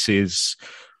pieces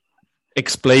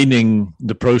explaining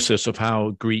the process of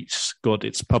how Greece got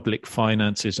its public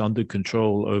finances under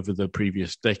control over the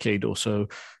previous decade or so.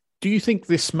 Do you think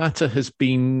this matter has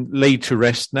been laid to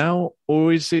rest now,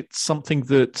 or is it something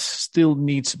that still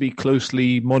needs to be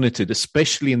closely monitored,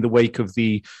 especially in the wake of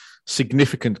the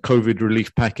significant COVID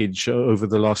relief package over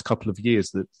the last couple of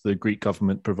years that the Greek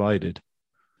government provided?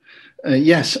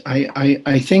 Yes,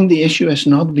 I think the issue has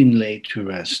not been laid to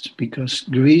rest because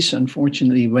Greece,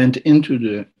 unfortunately, went into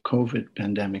the COVID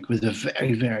pandemic with a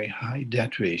very, very high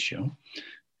debt ratio.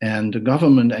 And the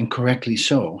government, and correctly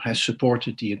so, has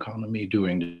supported the economy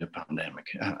during the pandemic.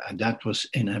 And that was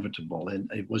inevitable.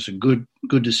 And it was a good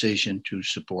decision to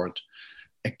support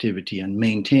activity and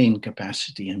maintain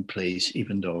capacity in place,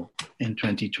 even though in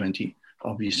 2020,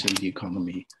 obviously, the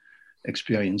economy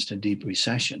experienced a deep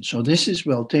recession. So this is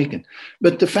well taken.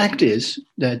 But the fact is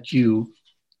that you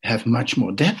have much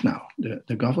more debt now.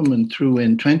 The government threw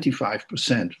in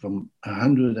 25% from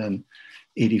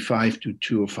 185 to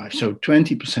 205, so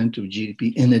 20% of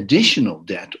GDP in additional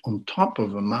debt on top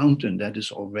of a mountain that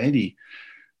is already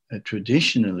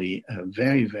traditionally a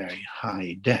very, very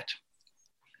high debt.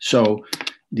 So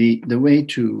the way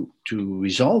to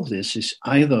resolve this is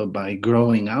either by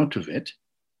growing out of it,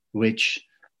 which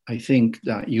I think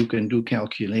that you can do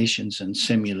calculations and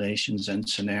simulations and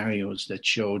scenarios that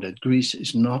show that Greece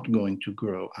is not going to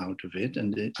grow out of it.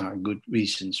 And there are good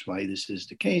reasons why this is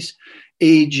the case,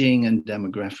 aging and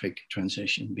demographic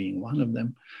transition being one of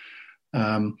them.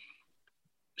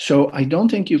 So I don't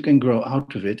think you can grow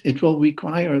out of it. It will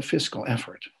require a fiscal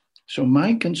effort. So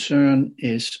my concern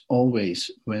is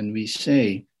always when we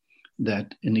say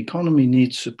that an economy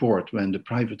needs support when the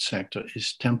private sector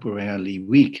is temporarily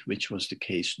weak, which was the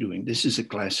case this is a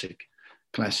classic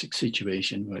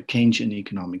situation where Keynesian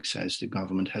economics says the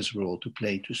government has a role to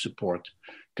play to support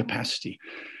capacity.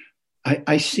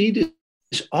 I see this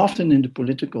often in the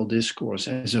political discourse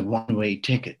as a one-way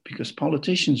ticket because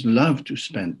politicians love to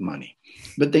spend money,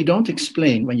 but they don't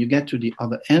explain when you get to the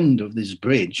other end of this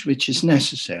bridge, which is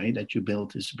necessary that you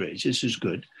build this bridge. This is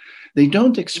good. They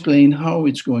don't explain how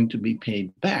it's going to be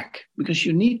paid back because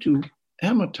you need to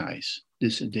amortize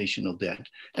this additional debt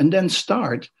and then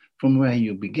start from where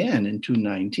you began in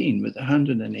 2019 with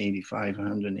 185,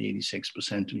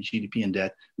 186% of GDP in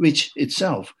debt, which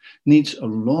itself needs a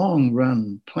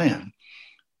long-run plan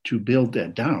to build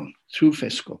that down through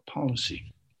fiscal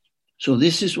policy. So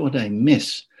this is what I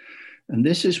miss. And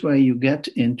this is where you get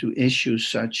into issues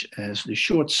such as the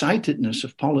short-sightedness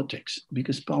of politics,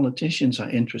 because politicians are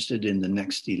interested in the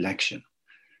next election.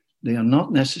 They are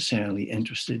not necessarily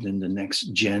interested in the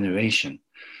next generation.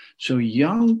 So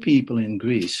young people in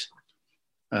Greece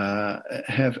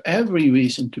have every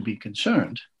reason to be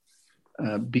concerned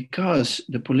because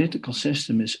the political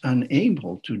system is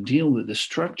unable to deal with the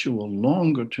structural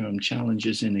longer-term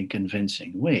challenges in a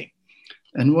convincing way.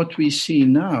 And what we see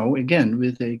now, again,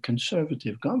 with a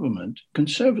conservative governments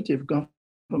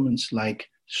like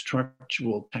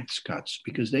structural tax cuts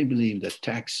because they believe that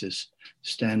taxes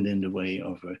stand in the way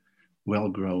of a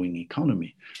well-growing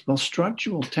economy. Well,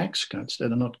 structural tax cuts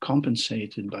that are not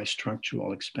compensated by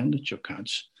structural expenditure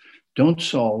cuts don't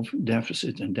solve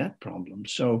deficit and debt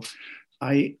problems. So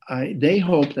they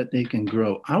hope that they can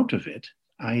grow out of it.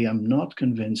 I am not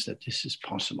convinced that this is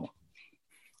possible.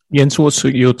 Jens, what's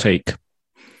your take?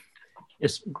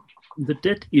 Yes, the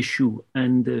debt issue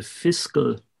and the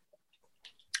fiscal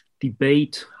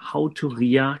debate, how to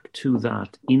react to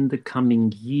that in the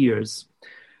coming years,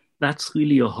 that's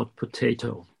really a hot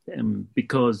potato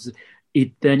because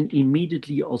it then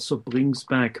immediately also brings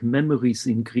back memories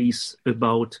in Greece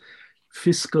about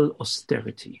fiscal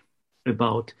austerity,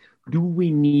 about do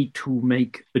we need to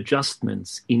make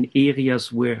adjustments in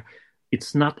areas where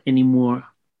it's not anymore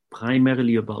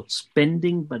primarily about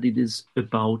spending, but it is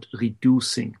about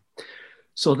reducing.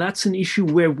 So that's an issue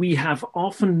where we have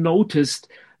often noticed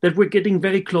that we're getting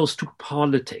very close to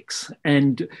politics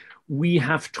and we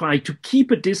have tried to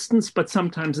keep a distance, but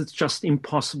sometimes it's just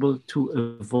impossible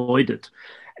to avoid it.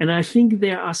 And I think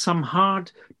there are some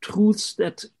hard truths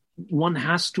that one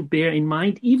has to bear in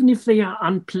mind, even if they are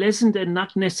unpleasant and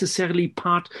not necessarily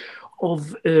part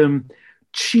of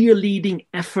cheerleading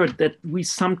effort that we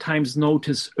sometimes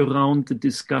notice around the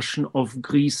discussion of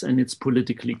Greece and its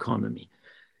political economy.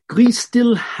 Greece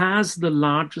still has the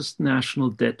largest national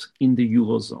debt in the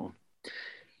Eurozone.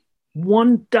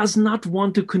 One does not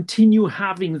want to continue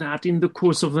having that in the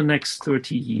course of the next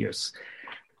 30 years.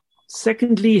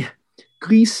 Secondly,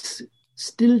 Greece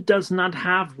still does not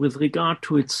have, with regard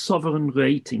to its sovereign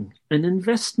rating, an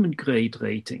investment grade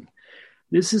rating.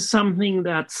 This is something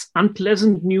that's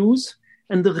unpleasant news,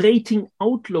 and the rating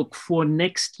outlook for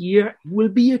next year will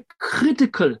be a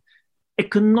critical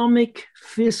economic,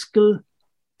 fiscal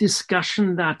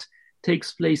discussion that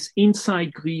takes place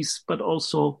inside Greece, but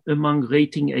also among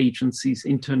rating agencies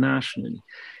internationally.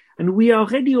 And we are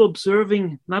already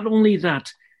observing not only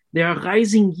that there are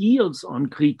rising yields on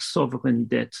Greek sovereign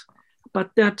debt,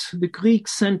 but that the Greek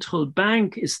central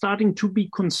bank is starting to be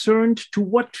concerned to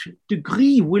what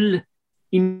degree will,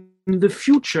 in the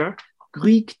future,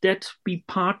 Greek debt be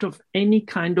part of any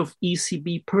kind of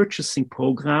ECB purchasing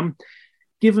program,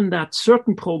 given that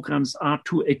certain programs are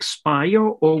to expire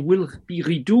or will be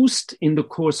reduced in the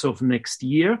course of next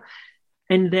year.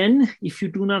 And then, if you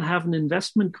do not have an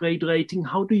investment grade rating,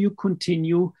 how do you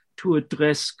continue to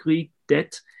address Greek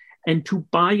debt and to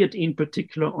buy it in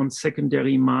particular on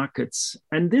secondary markets?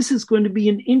 And this is going to be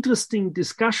an interesting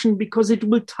discussion because it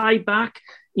will tie back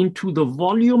into the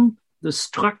volume, the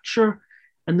structure,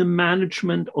 and the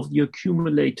management of the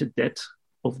accumulated debt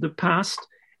of the past,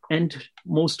 and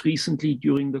most recently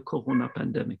during the corona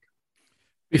pandemic.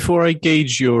 Before I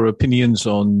gauge your opinions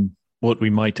on what we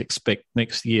might expect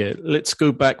next year, let's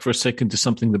go back for a second to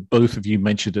something that both of you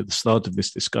mentioned at the start of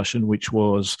this discussion, which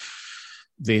was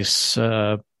this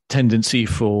tendency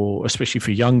for, especially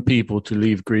for young people, to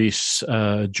leave Greece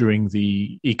during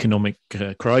the economic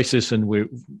crisis. And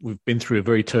we've been through a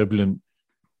very turbulent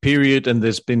period, and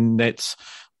there's been net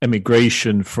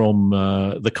emigration from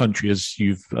the country, as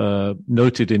you've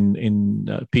noted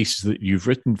in pieces that you've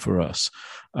written for us.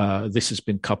 This has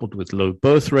been coupled with low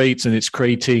birth rates, and it's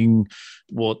creating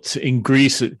what in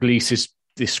Greece at least is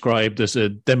described as a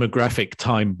demographic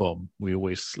time bomb. We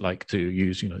always like to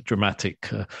use, dramatic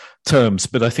terms,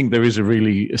 but I think there is a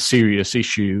really serious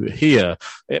issue here.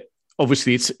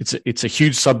 Obviously, it's a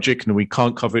huge subject, and we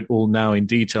can't cover it all now in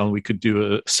detail. And we could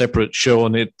do a separate show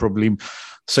on it, probably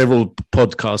several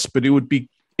podcasts. But it would be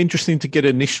interesting to get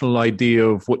an initial idea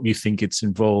of what you think it's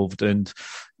involved, and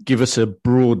give us a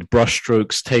broad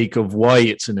brushstrokes take of why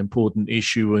it's an important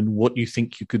issue and what you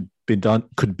think could be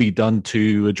done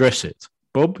to address it.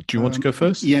 Bob, do you want to go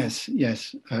first? Yes.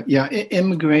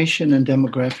 Immigration and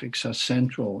demographics are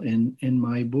central. In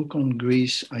my book on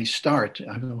Greece, I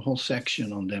have a whole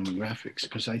section on demographics,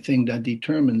 because I think that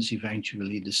determines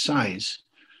eventually the size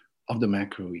of the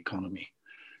macroeconomy.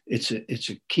 It's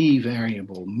a key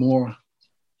variable. More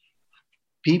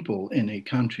people in a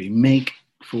country make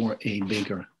for a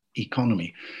bigger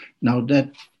economy. Now,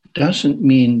 that doesn't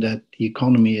mean that the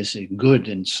economy is a good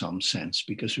in some sense,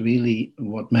 because really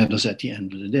what matters at the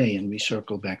end of the day, and we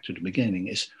circle back to the beginning,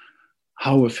 is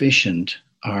how efficient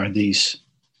are these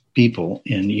people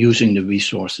in using the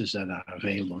resources that are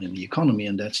available in the economy,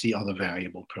 and that's the other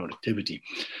variable, productivity.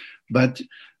 But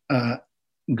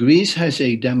Greece has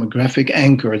a demographic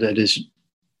anchor that is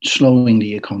slowing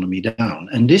the economy down,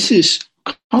 and this is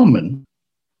common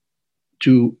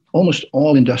to almost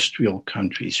all industrial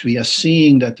countries. We are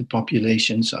seeing that the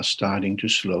populations are starting to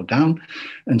slow down,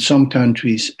 and some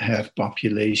countries have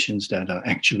populations that are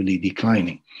actually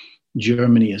declining.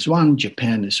 Germany is one,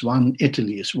 Japan is one,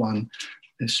 Italy is one,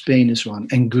 Spain is one,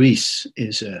 and Greece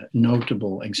is a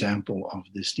notable example of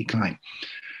this decline.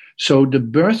 So the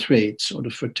birth rates or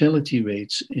the fertility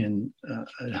rates in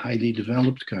highly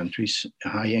developed countries,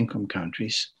 high-income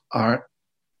countries, are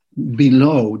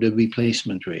below the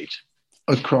replacement rate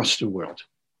across the world.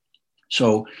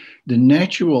 So the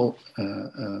natural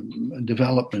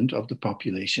development of the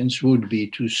populations would be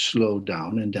to slow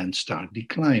down and then start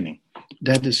declining.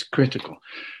 That is critical.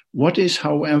 What is,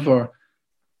 however,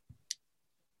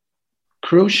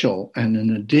 crucial and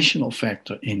an additional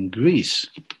factor in Greece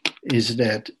is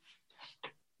that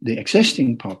the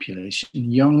existing population,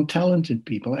 young, talented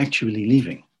people, are actually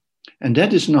leaving. And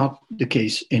that is not the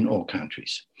case in all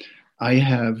countries. I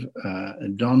have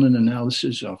done an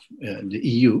analysis of the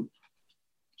EU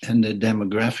and the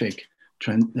demographic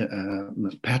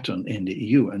pattern in the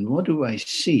EU. And what do I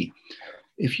see?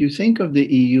 If you think of the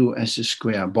EU as a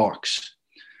square box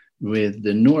with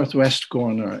the northwest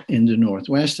corner in the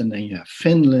northwest, and then you have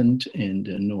Finland in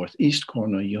the northeast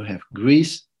corner, you have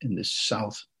Greece in the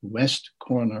southwest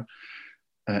corner,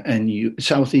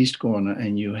 southeast corner,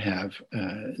 and you have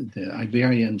the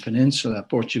Iberian Peninsula,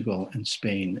 Portugal, and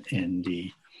Spain in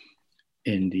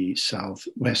the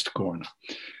southwest corner.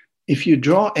 If you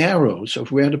draw arrows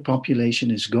of where the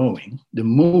population is going, the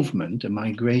movement, the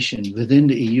migration within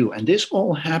the EU, and this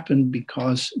all happened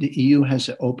because the EU has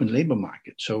an open labor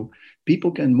market, so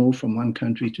people can move from one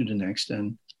country to the next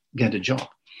and get a job.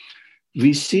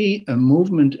 We see a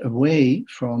movement away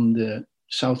from the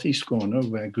southeast corner,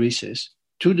 where Greece is,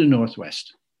 to the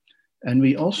northwest. And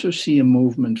we also see a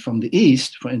movement from the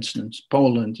east, for instance,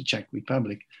 Poland, the Czech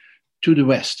Republic, to the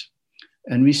west.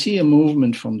 And we see a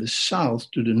movement from the south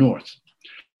to the north.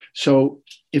 So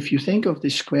if you think of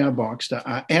this square box, there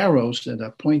are arrows that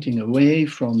are pointing away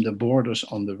from the borders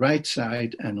on the right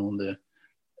side and on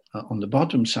the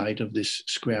bottom side of this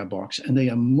square box, and they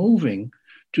are moving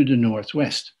to the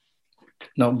northwest.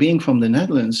 Now, being from the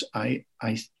Netherlands, I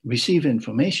receive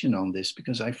information on this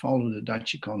because I follow the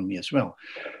Dutch economy as well.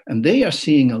 And they are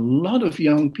seeing a lot of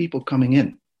young people coming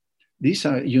in. These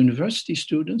are university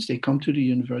students. They come to the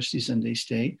universities and they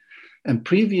stay. And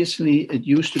previously, it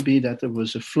used to be that there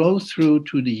was a flow through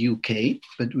to the UK,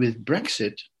 but with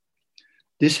Brexit,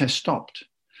 this has stopped.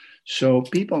 So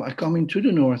people are coming to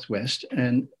the Northwest,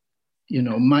 and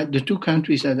the two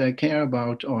countries that I care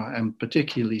about, or I'm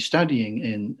particularly studying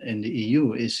in the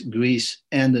EU, is Greece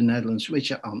and the Netherlands,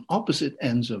 which are on opposite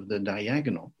ends of the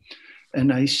diagonal.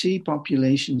 And I see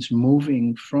populations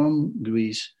moving from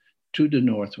Greece to the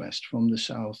northwest, from the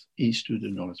southeast to the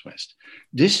northwest.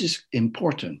 This is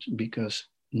important because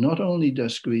not only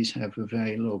does Greece have a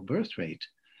very low birth rate,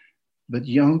 but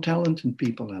young, talented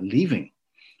people are leaving.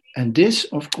 And this,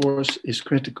 of course, is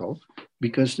critical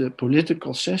because the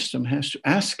political system has to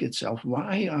ask itself,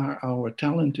 why are our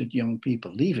talented young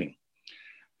people leaving?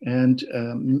 And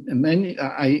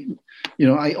I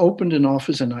opened an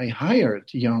office and I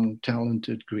hired young,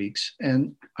 talented Greeks.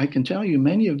 And I can tell you,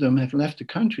 many of them have left the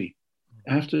country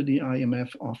after the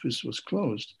IMF office was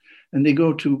closed. And they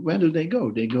go to, where do they go?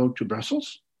 They go to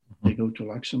Brussels, they go to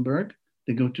Luxembourg,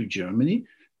 they go to Germany.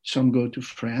 Some go to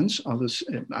France. Others,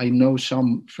 I know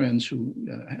some friends who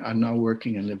are now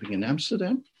working and living in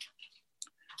Amsterdam.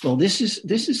 Well, this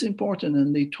is important.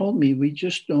 And they told me we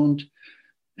just don't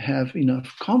have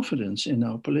enough confidence in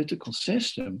our political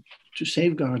system to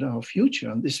safeguard our future.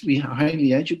 And this, we are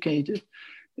highly educated.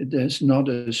 There's not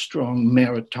a strong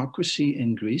meritocracy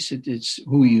in Greece. It's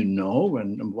who you know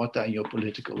and what are your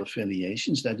political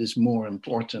affiliations. That is more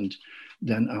important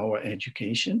than our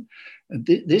education.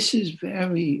 This is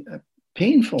very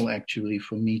painful, actually,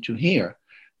 for me to hear,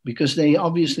 because they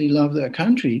obviously love their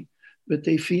country, but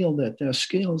they feel that their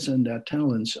skills and their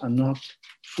talents are not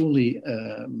fully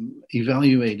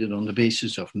evaluated on the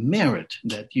basis of merit,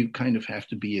 that you kind of have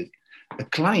to be a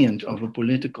client of a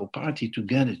political party to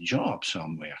get a job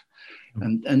somewhere.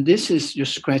 And this is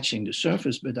just scratching the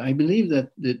surface, but I believe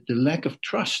that the lack of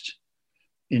trust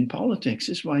in politics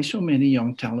is why so many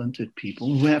young, talented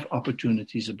people who have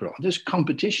opportunities abroad, there's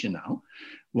competition now,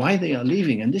 why they are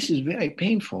leaving. And this is very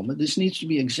painful, but this needs to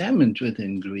be examined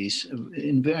within Greece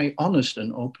in very honest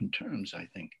and open terms, I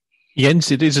think. Jens,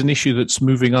 it is an issue that's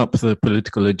moving up the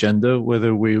political agenda.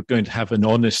 Whether we're going to have an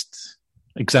honest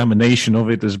examination of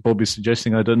it, as Bob is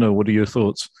suggesting, I don't know. What are your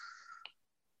thoughts?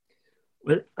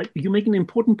 Well, you make an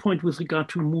important point with regard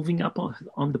to moving up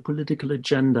on the political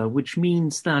agenda, which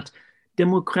means that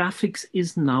demographics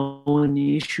is now an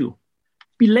issue.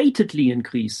 Belatedly in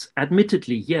Greece,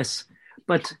 admittedly, yes,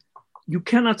 but you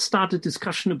cannot start a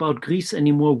discussion about Greece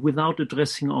anymore without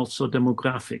addressing also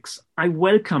demographics. I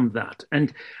welcome that.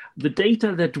 And the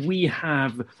data that we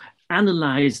have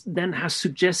analyzed then has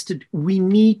suggested we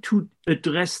need to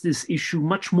address this issue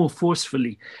much more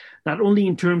forcefully, not only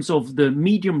in terms of the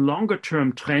medium, longer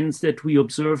term trends that we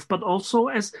observe, but also,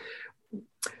 as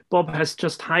Bob has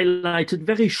just highlighted,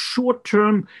 very short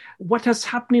term, what has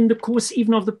happened in the course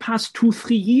even of the past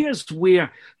 2-3 years,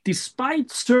 where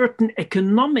despite certain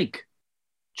economic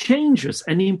changes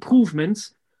and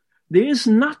improvements, there is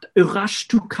not a rush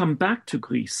to come back to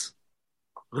Greece.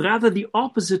 Rather, the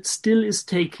opposite still is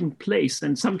taking place.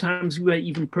 And sometimes we are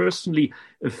even personally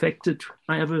affected.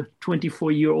 I have a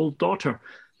 24-year-old daughter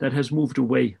that has moved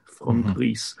away from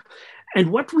Greece. And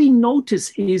what we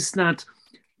notice is that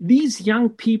these young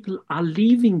people are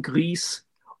leaving Greece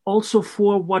also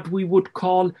for what we would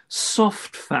call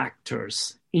soft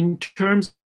factors, in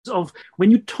terms of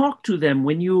when you talk to them,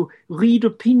 when you read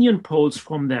opinion polls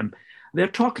from them, they're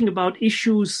talking about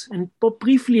issues, and Bob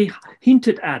briefly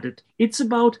hinted at it. It's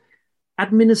about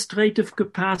administrative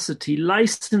capacity,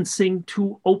 licensing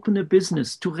to open a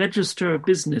business, to register a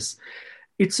business.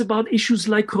 It's about issues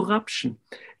like corruption.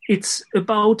 It's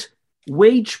about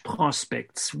wage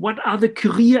prospects. What are the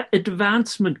career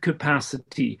advancement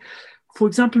capacity? For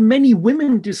example, many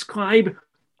women describe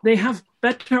they have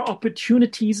better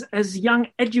opportunities as young,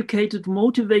 educated,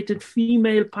 motivated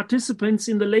female participants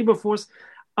in the labor force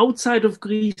outside of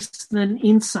Greece than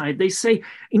inside. They say,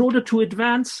 in order to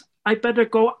advance, I better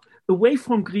go away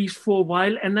from Greece for a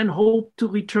while and then hope to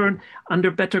return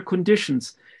under better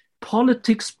conditions.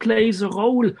 Politics plays a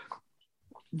role,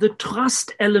 the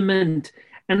trust element.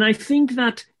 And I think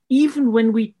that even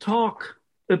when we talk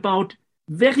about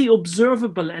very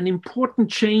observable and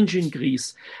important change in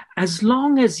Greece, as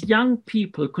long as young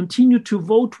people continue to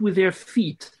vote with their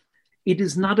feet, it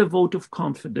is not a vote of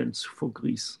confidence for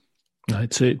Greece.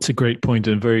 It's a great point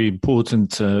and very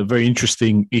important, very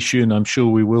interesting issue, and I'm sure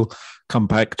we will come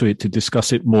back to it to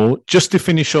discuss it more. Just to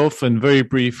finish off, and very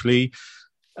briefly,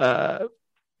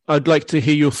 I'd like to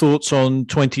hear your thoughts on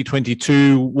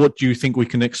 2022. What do you think we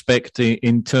can expect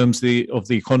in terms of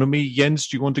the economy? Jens,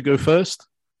 do you want to go first?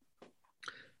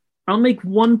 I'll make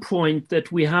one point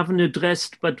that we haven't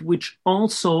addressed, but which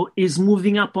also is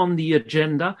moving up on the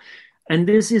agenda. And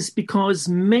this is because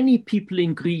many people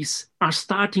in Greece are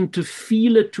starting to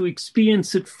feel it, to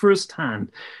experience it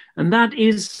firsthand. And that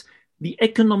is the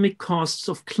economic costs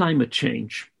of climate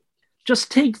change.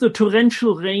 Just take the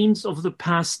torrential rains of the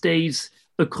past days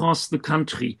across the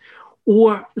country,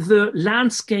 or the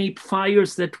landscape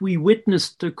fires that we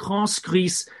witnessed across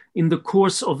Greece in the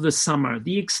course of the summer,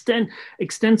 the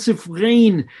extensive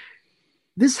rain.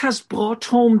 This has brought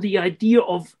home the idea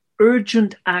of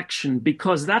urgent action,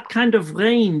 because that kind of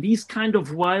rain, these kind of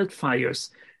wildfires,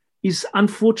 is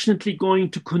unfortunately going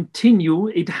to continue.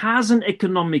 It has an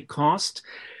economic cost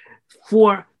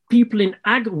for people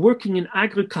working in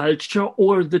agriculture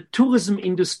or the tourism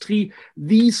industry.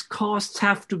 These costs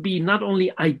have to be not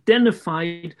only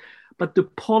identified, but the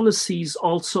policies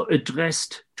also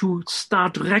addressed to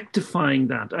start rectifying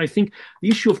that. I think the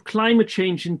issue of climate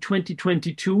change in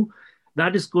 2022,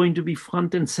 that is going to be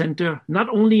front and center, not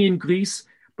only in Greece,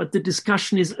 but the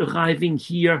discussion is arriving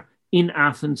here in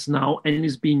Athens now and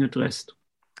is being addressed.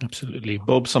 Absolutely.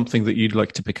 Bob, something that you'd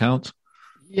like to pick out?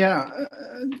 Yeah,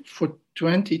 for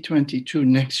 2022,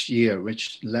 next year,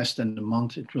 which less than a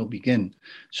month it will begin.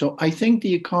 So I think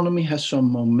the economy has some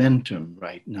momentum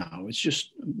right now. It's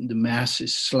just the mass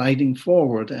is sliding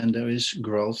forward and there is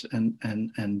growth, and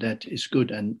that is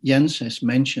good. And Jens has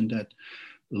mentioned that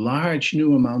large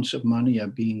new amounts of money are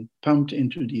being pumped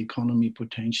into the economy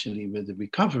potentially with the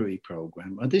recovery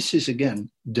program. But this is, again,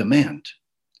 demand.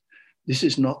 This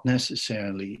is not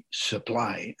necessarily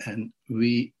supply. And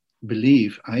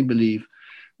I believe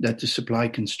that the supply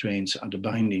constraints are the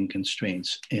binding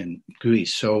constraints in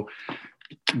Greece. So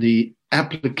the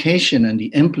application and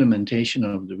the implementation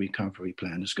of the recovery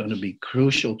plan is going to be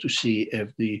crucial to see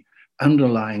if the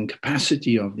underlying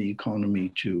capacity of the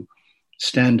economy to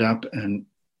stand up and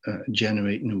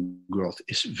generate new growth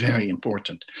is very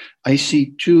important. I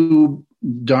see two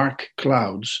dark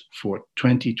clouds for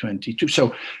 2022.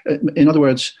 So, in other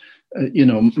words,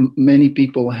 many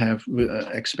people have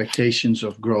expectations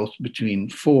of growth between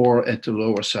 4% at the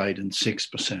lower side and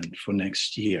 6% for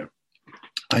next year.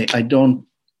 I don't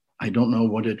know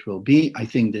what it will be. I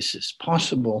think this is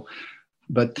possible,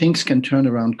 but things can turn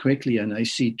around quickly, and I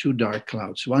see two dark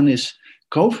clouds. One is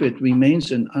COVID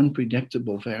remains an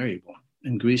unpredictable variable,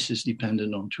 and Greece is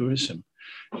dependent on tourism.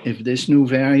 If this new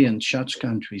variant shuts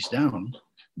countries down,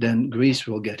 then Greece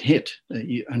will get hit.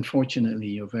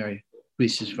 Unfortunately,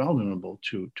 Greece is vulnerable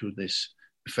to this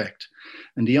effect.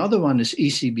 And the other one is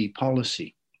ECB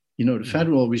policy. The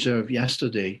Federal Reserve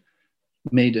yesterday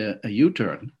made a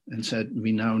U-turn and said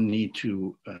we now need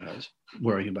to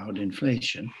worry about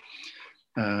inflation.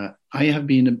 I have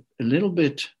been a little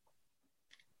bit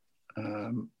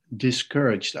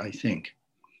discouraged, I think,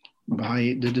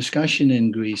 by the discussion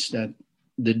in Greece that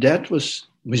the debt was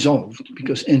resolved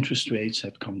because interest rates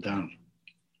had come down.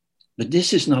 But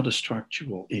this is not a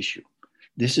structural issue.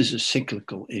 This is a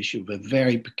cyclical issue with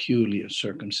very peculiar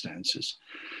circumstances.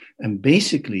 And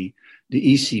basically,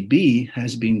 the ECB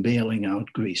has been bailing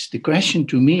out Greece. The question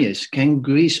to me is, can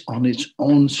Greece on its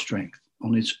own strength,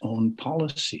 on its own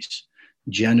policies,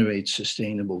 generate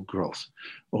sustainable growth?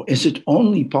 Or is it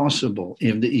only possible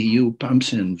if the EU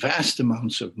pumps in vast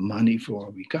amounts of money for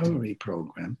a recovery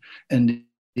program and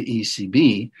the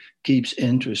ECB keeps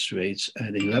interest rates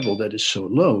at a level that is so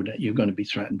low that you're going to be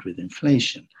threatened with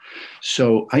inflation?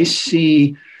 So I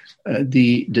see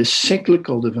the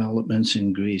cyclical developments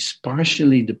in Greece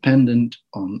partially dependent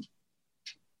on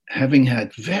having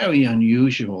had very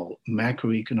unusual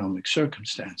macroeconomic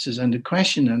circumstances. And the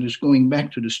question, and is going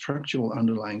back to the structural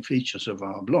underlying features of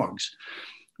our blogs,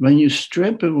 when you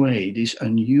strip away these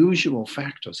unusual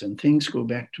factors and things go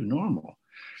back to normal,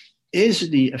 is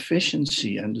the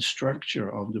efficiency and the structure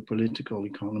of the political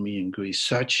economy in Greece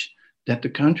such that the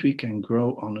country can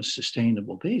grow on a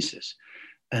sustainable basis?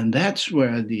 And that's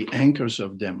where the anchors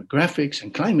of demographics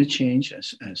and climate change,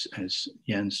 as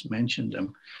Jens mentioned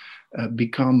them,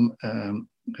 become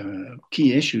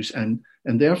key issues. And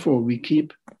therefore, we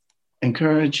keep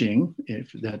encouraging,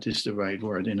 if that is the right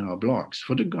word in our blogs,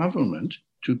 for the government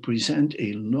to present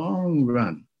a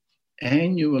long-run,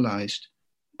 annualized,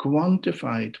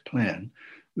 quantified plan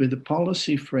with a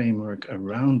policy framework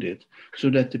around it so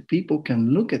that the people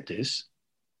can look at this,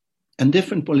 and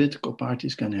different political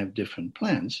parties can have different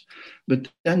plans, but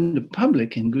then the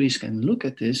public in Greece can look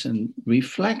at this and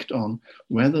reflect on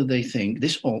whether they think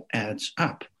this all adds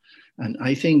up. And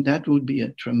I think that would be a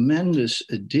tremendous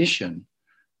addition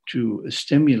to a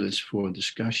stimulus for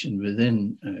discussion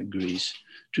within Greece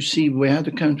to see where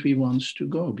the country wants to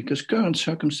go, because current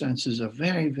circumstances are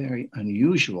very, very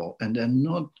unusual and they're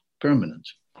not permanent.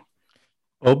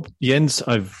 Bob, Jens,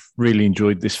 I've really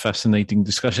enjoyed this fascinating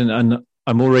discussion, and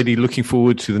I'm already looking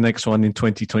forward to the next one in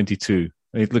 2022.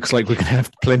 It looks like we're going to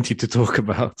have plenty to talk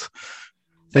about.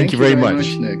 Thank you very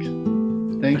much, Nick.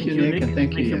 Thank you, Nick, and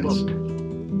thank you, Jens. Bob.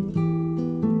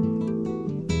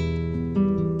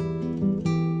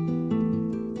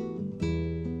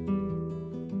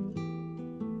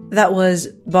 That was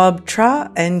Bob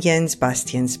Tra and Jens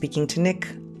Bastian speaking to Nick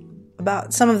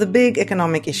about some of the big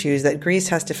economic issues that Greece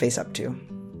has to face up to.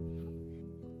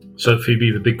 So,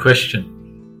 Phoebe, the big question.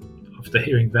 After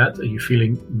hearing that, are you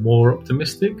feeling more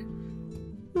optimistic?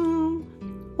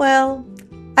 Well,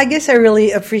 I guess I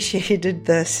really appreciated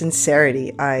the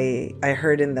sincerity I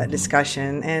heard in that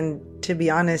discussion. And to be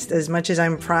honest, as much as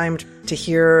I'm primed to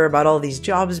hear about all these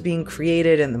jobs being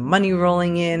created and the money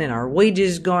rolling in and our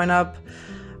wages going up,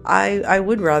 I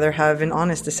would rather have an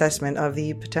honest assessment of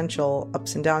the potential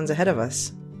ups and downs ahead of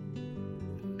us.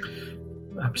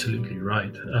 Absolutely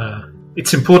right.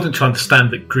 It's important to understand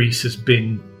that Greece has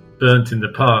been burnt in the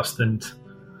past, and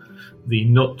the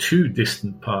not too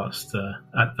distant past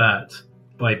at that,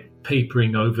 by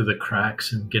papering over the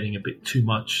cracks and getting a bit too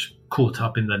much caught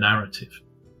up in the narrative.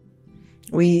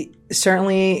 We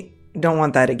certainly don't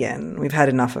want that again. We've had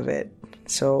enough of it.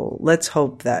 So let's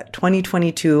hope that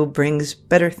 2022 brings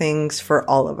better things for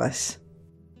all of us.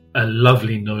 A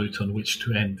lovely note on which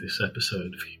to end this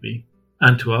episode, Phoebe.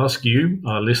 And to ask you,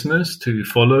 our listeners, to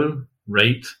follow,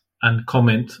 rate, and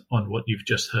comment on what you've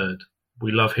just heard.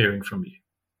 We love hearing from you.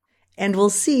 And we'll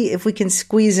see if we can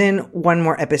squeeze in one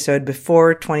more episode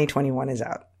before 2021 is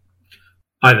out.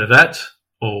 Either that,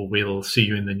 or we'll see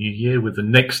you in the new year with the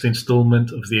next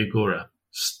installment of the Agora.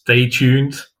 Stay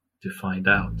tuned to find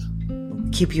out.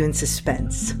 Keep you in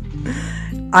suspense.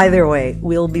 Either way,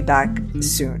 we'll be back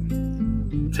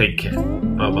soon. Take care.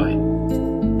 Bye-bye.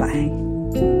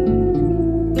 Bye.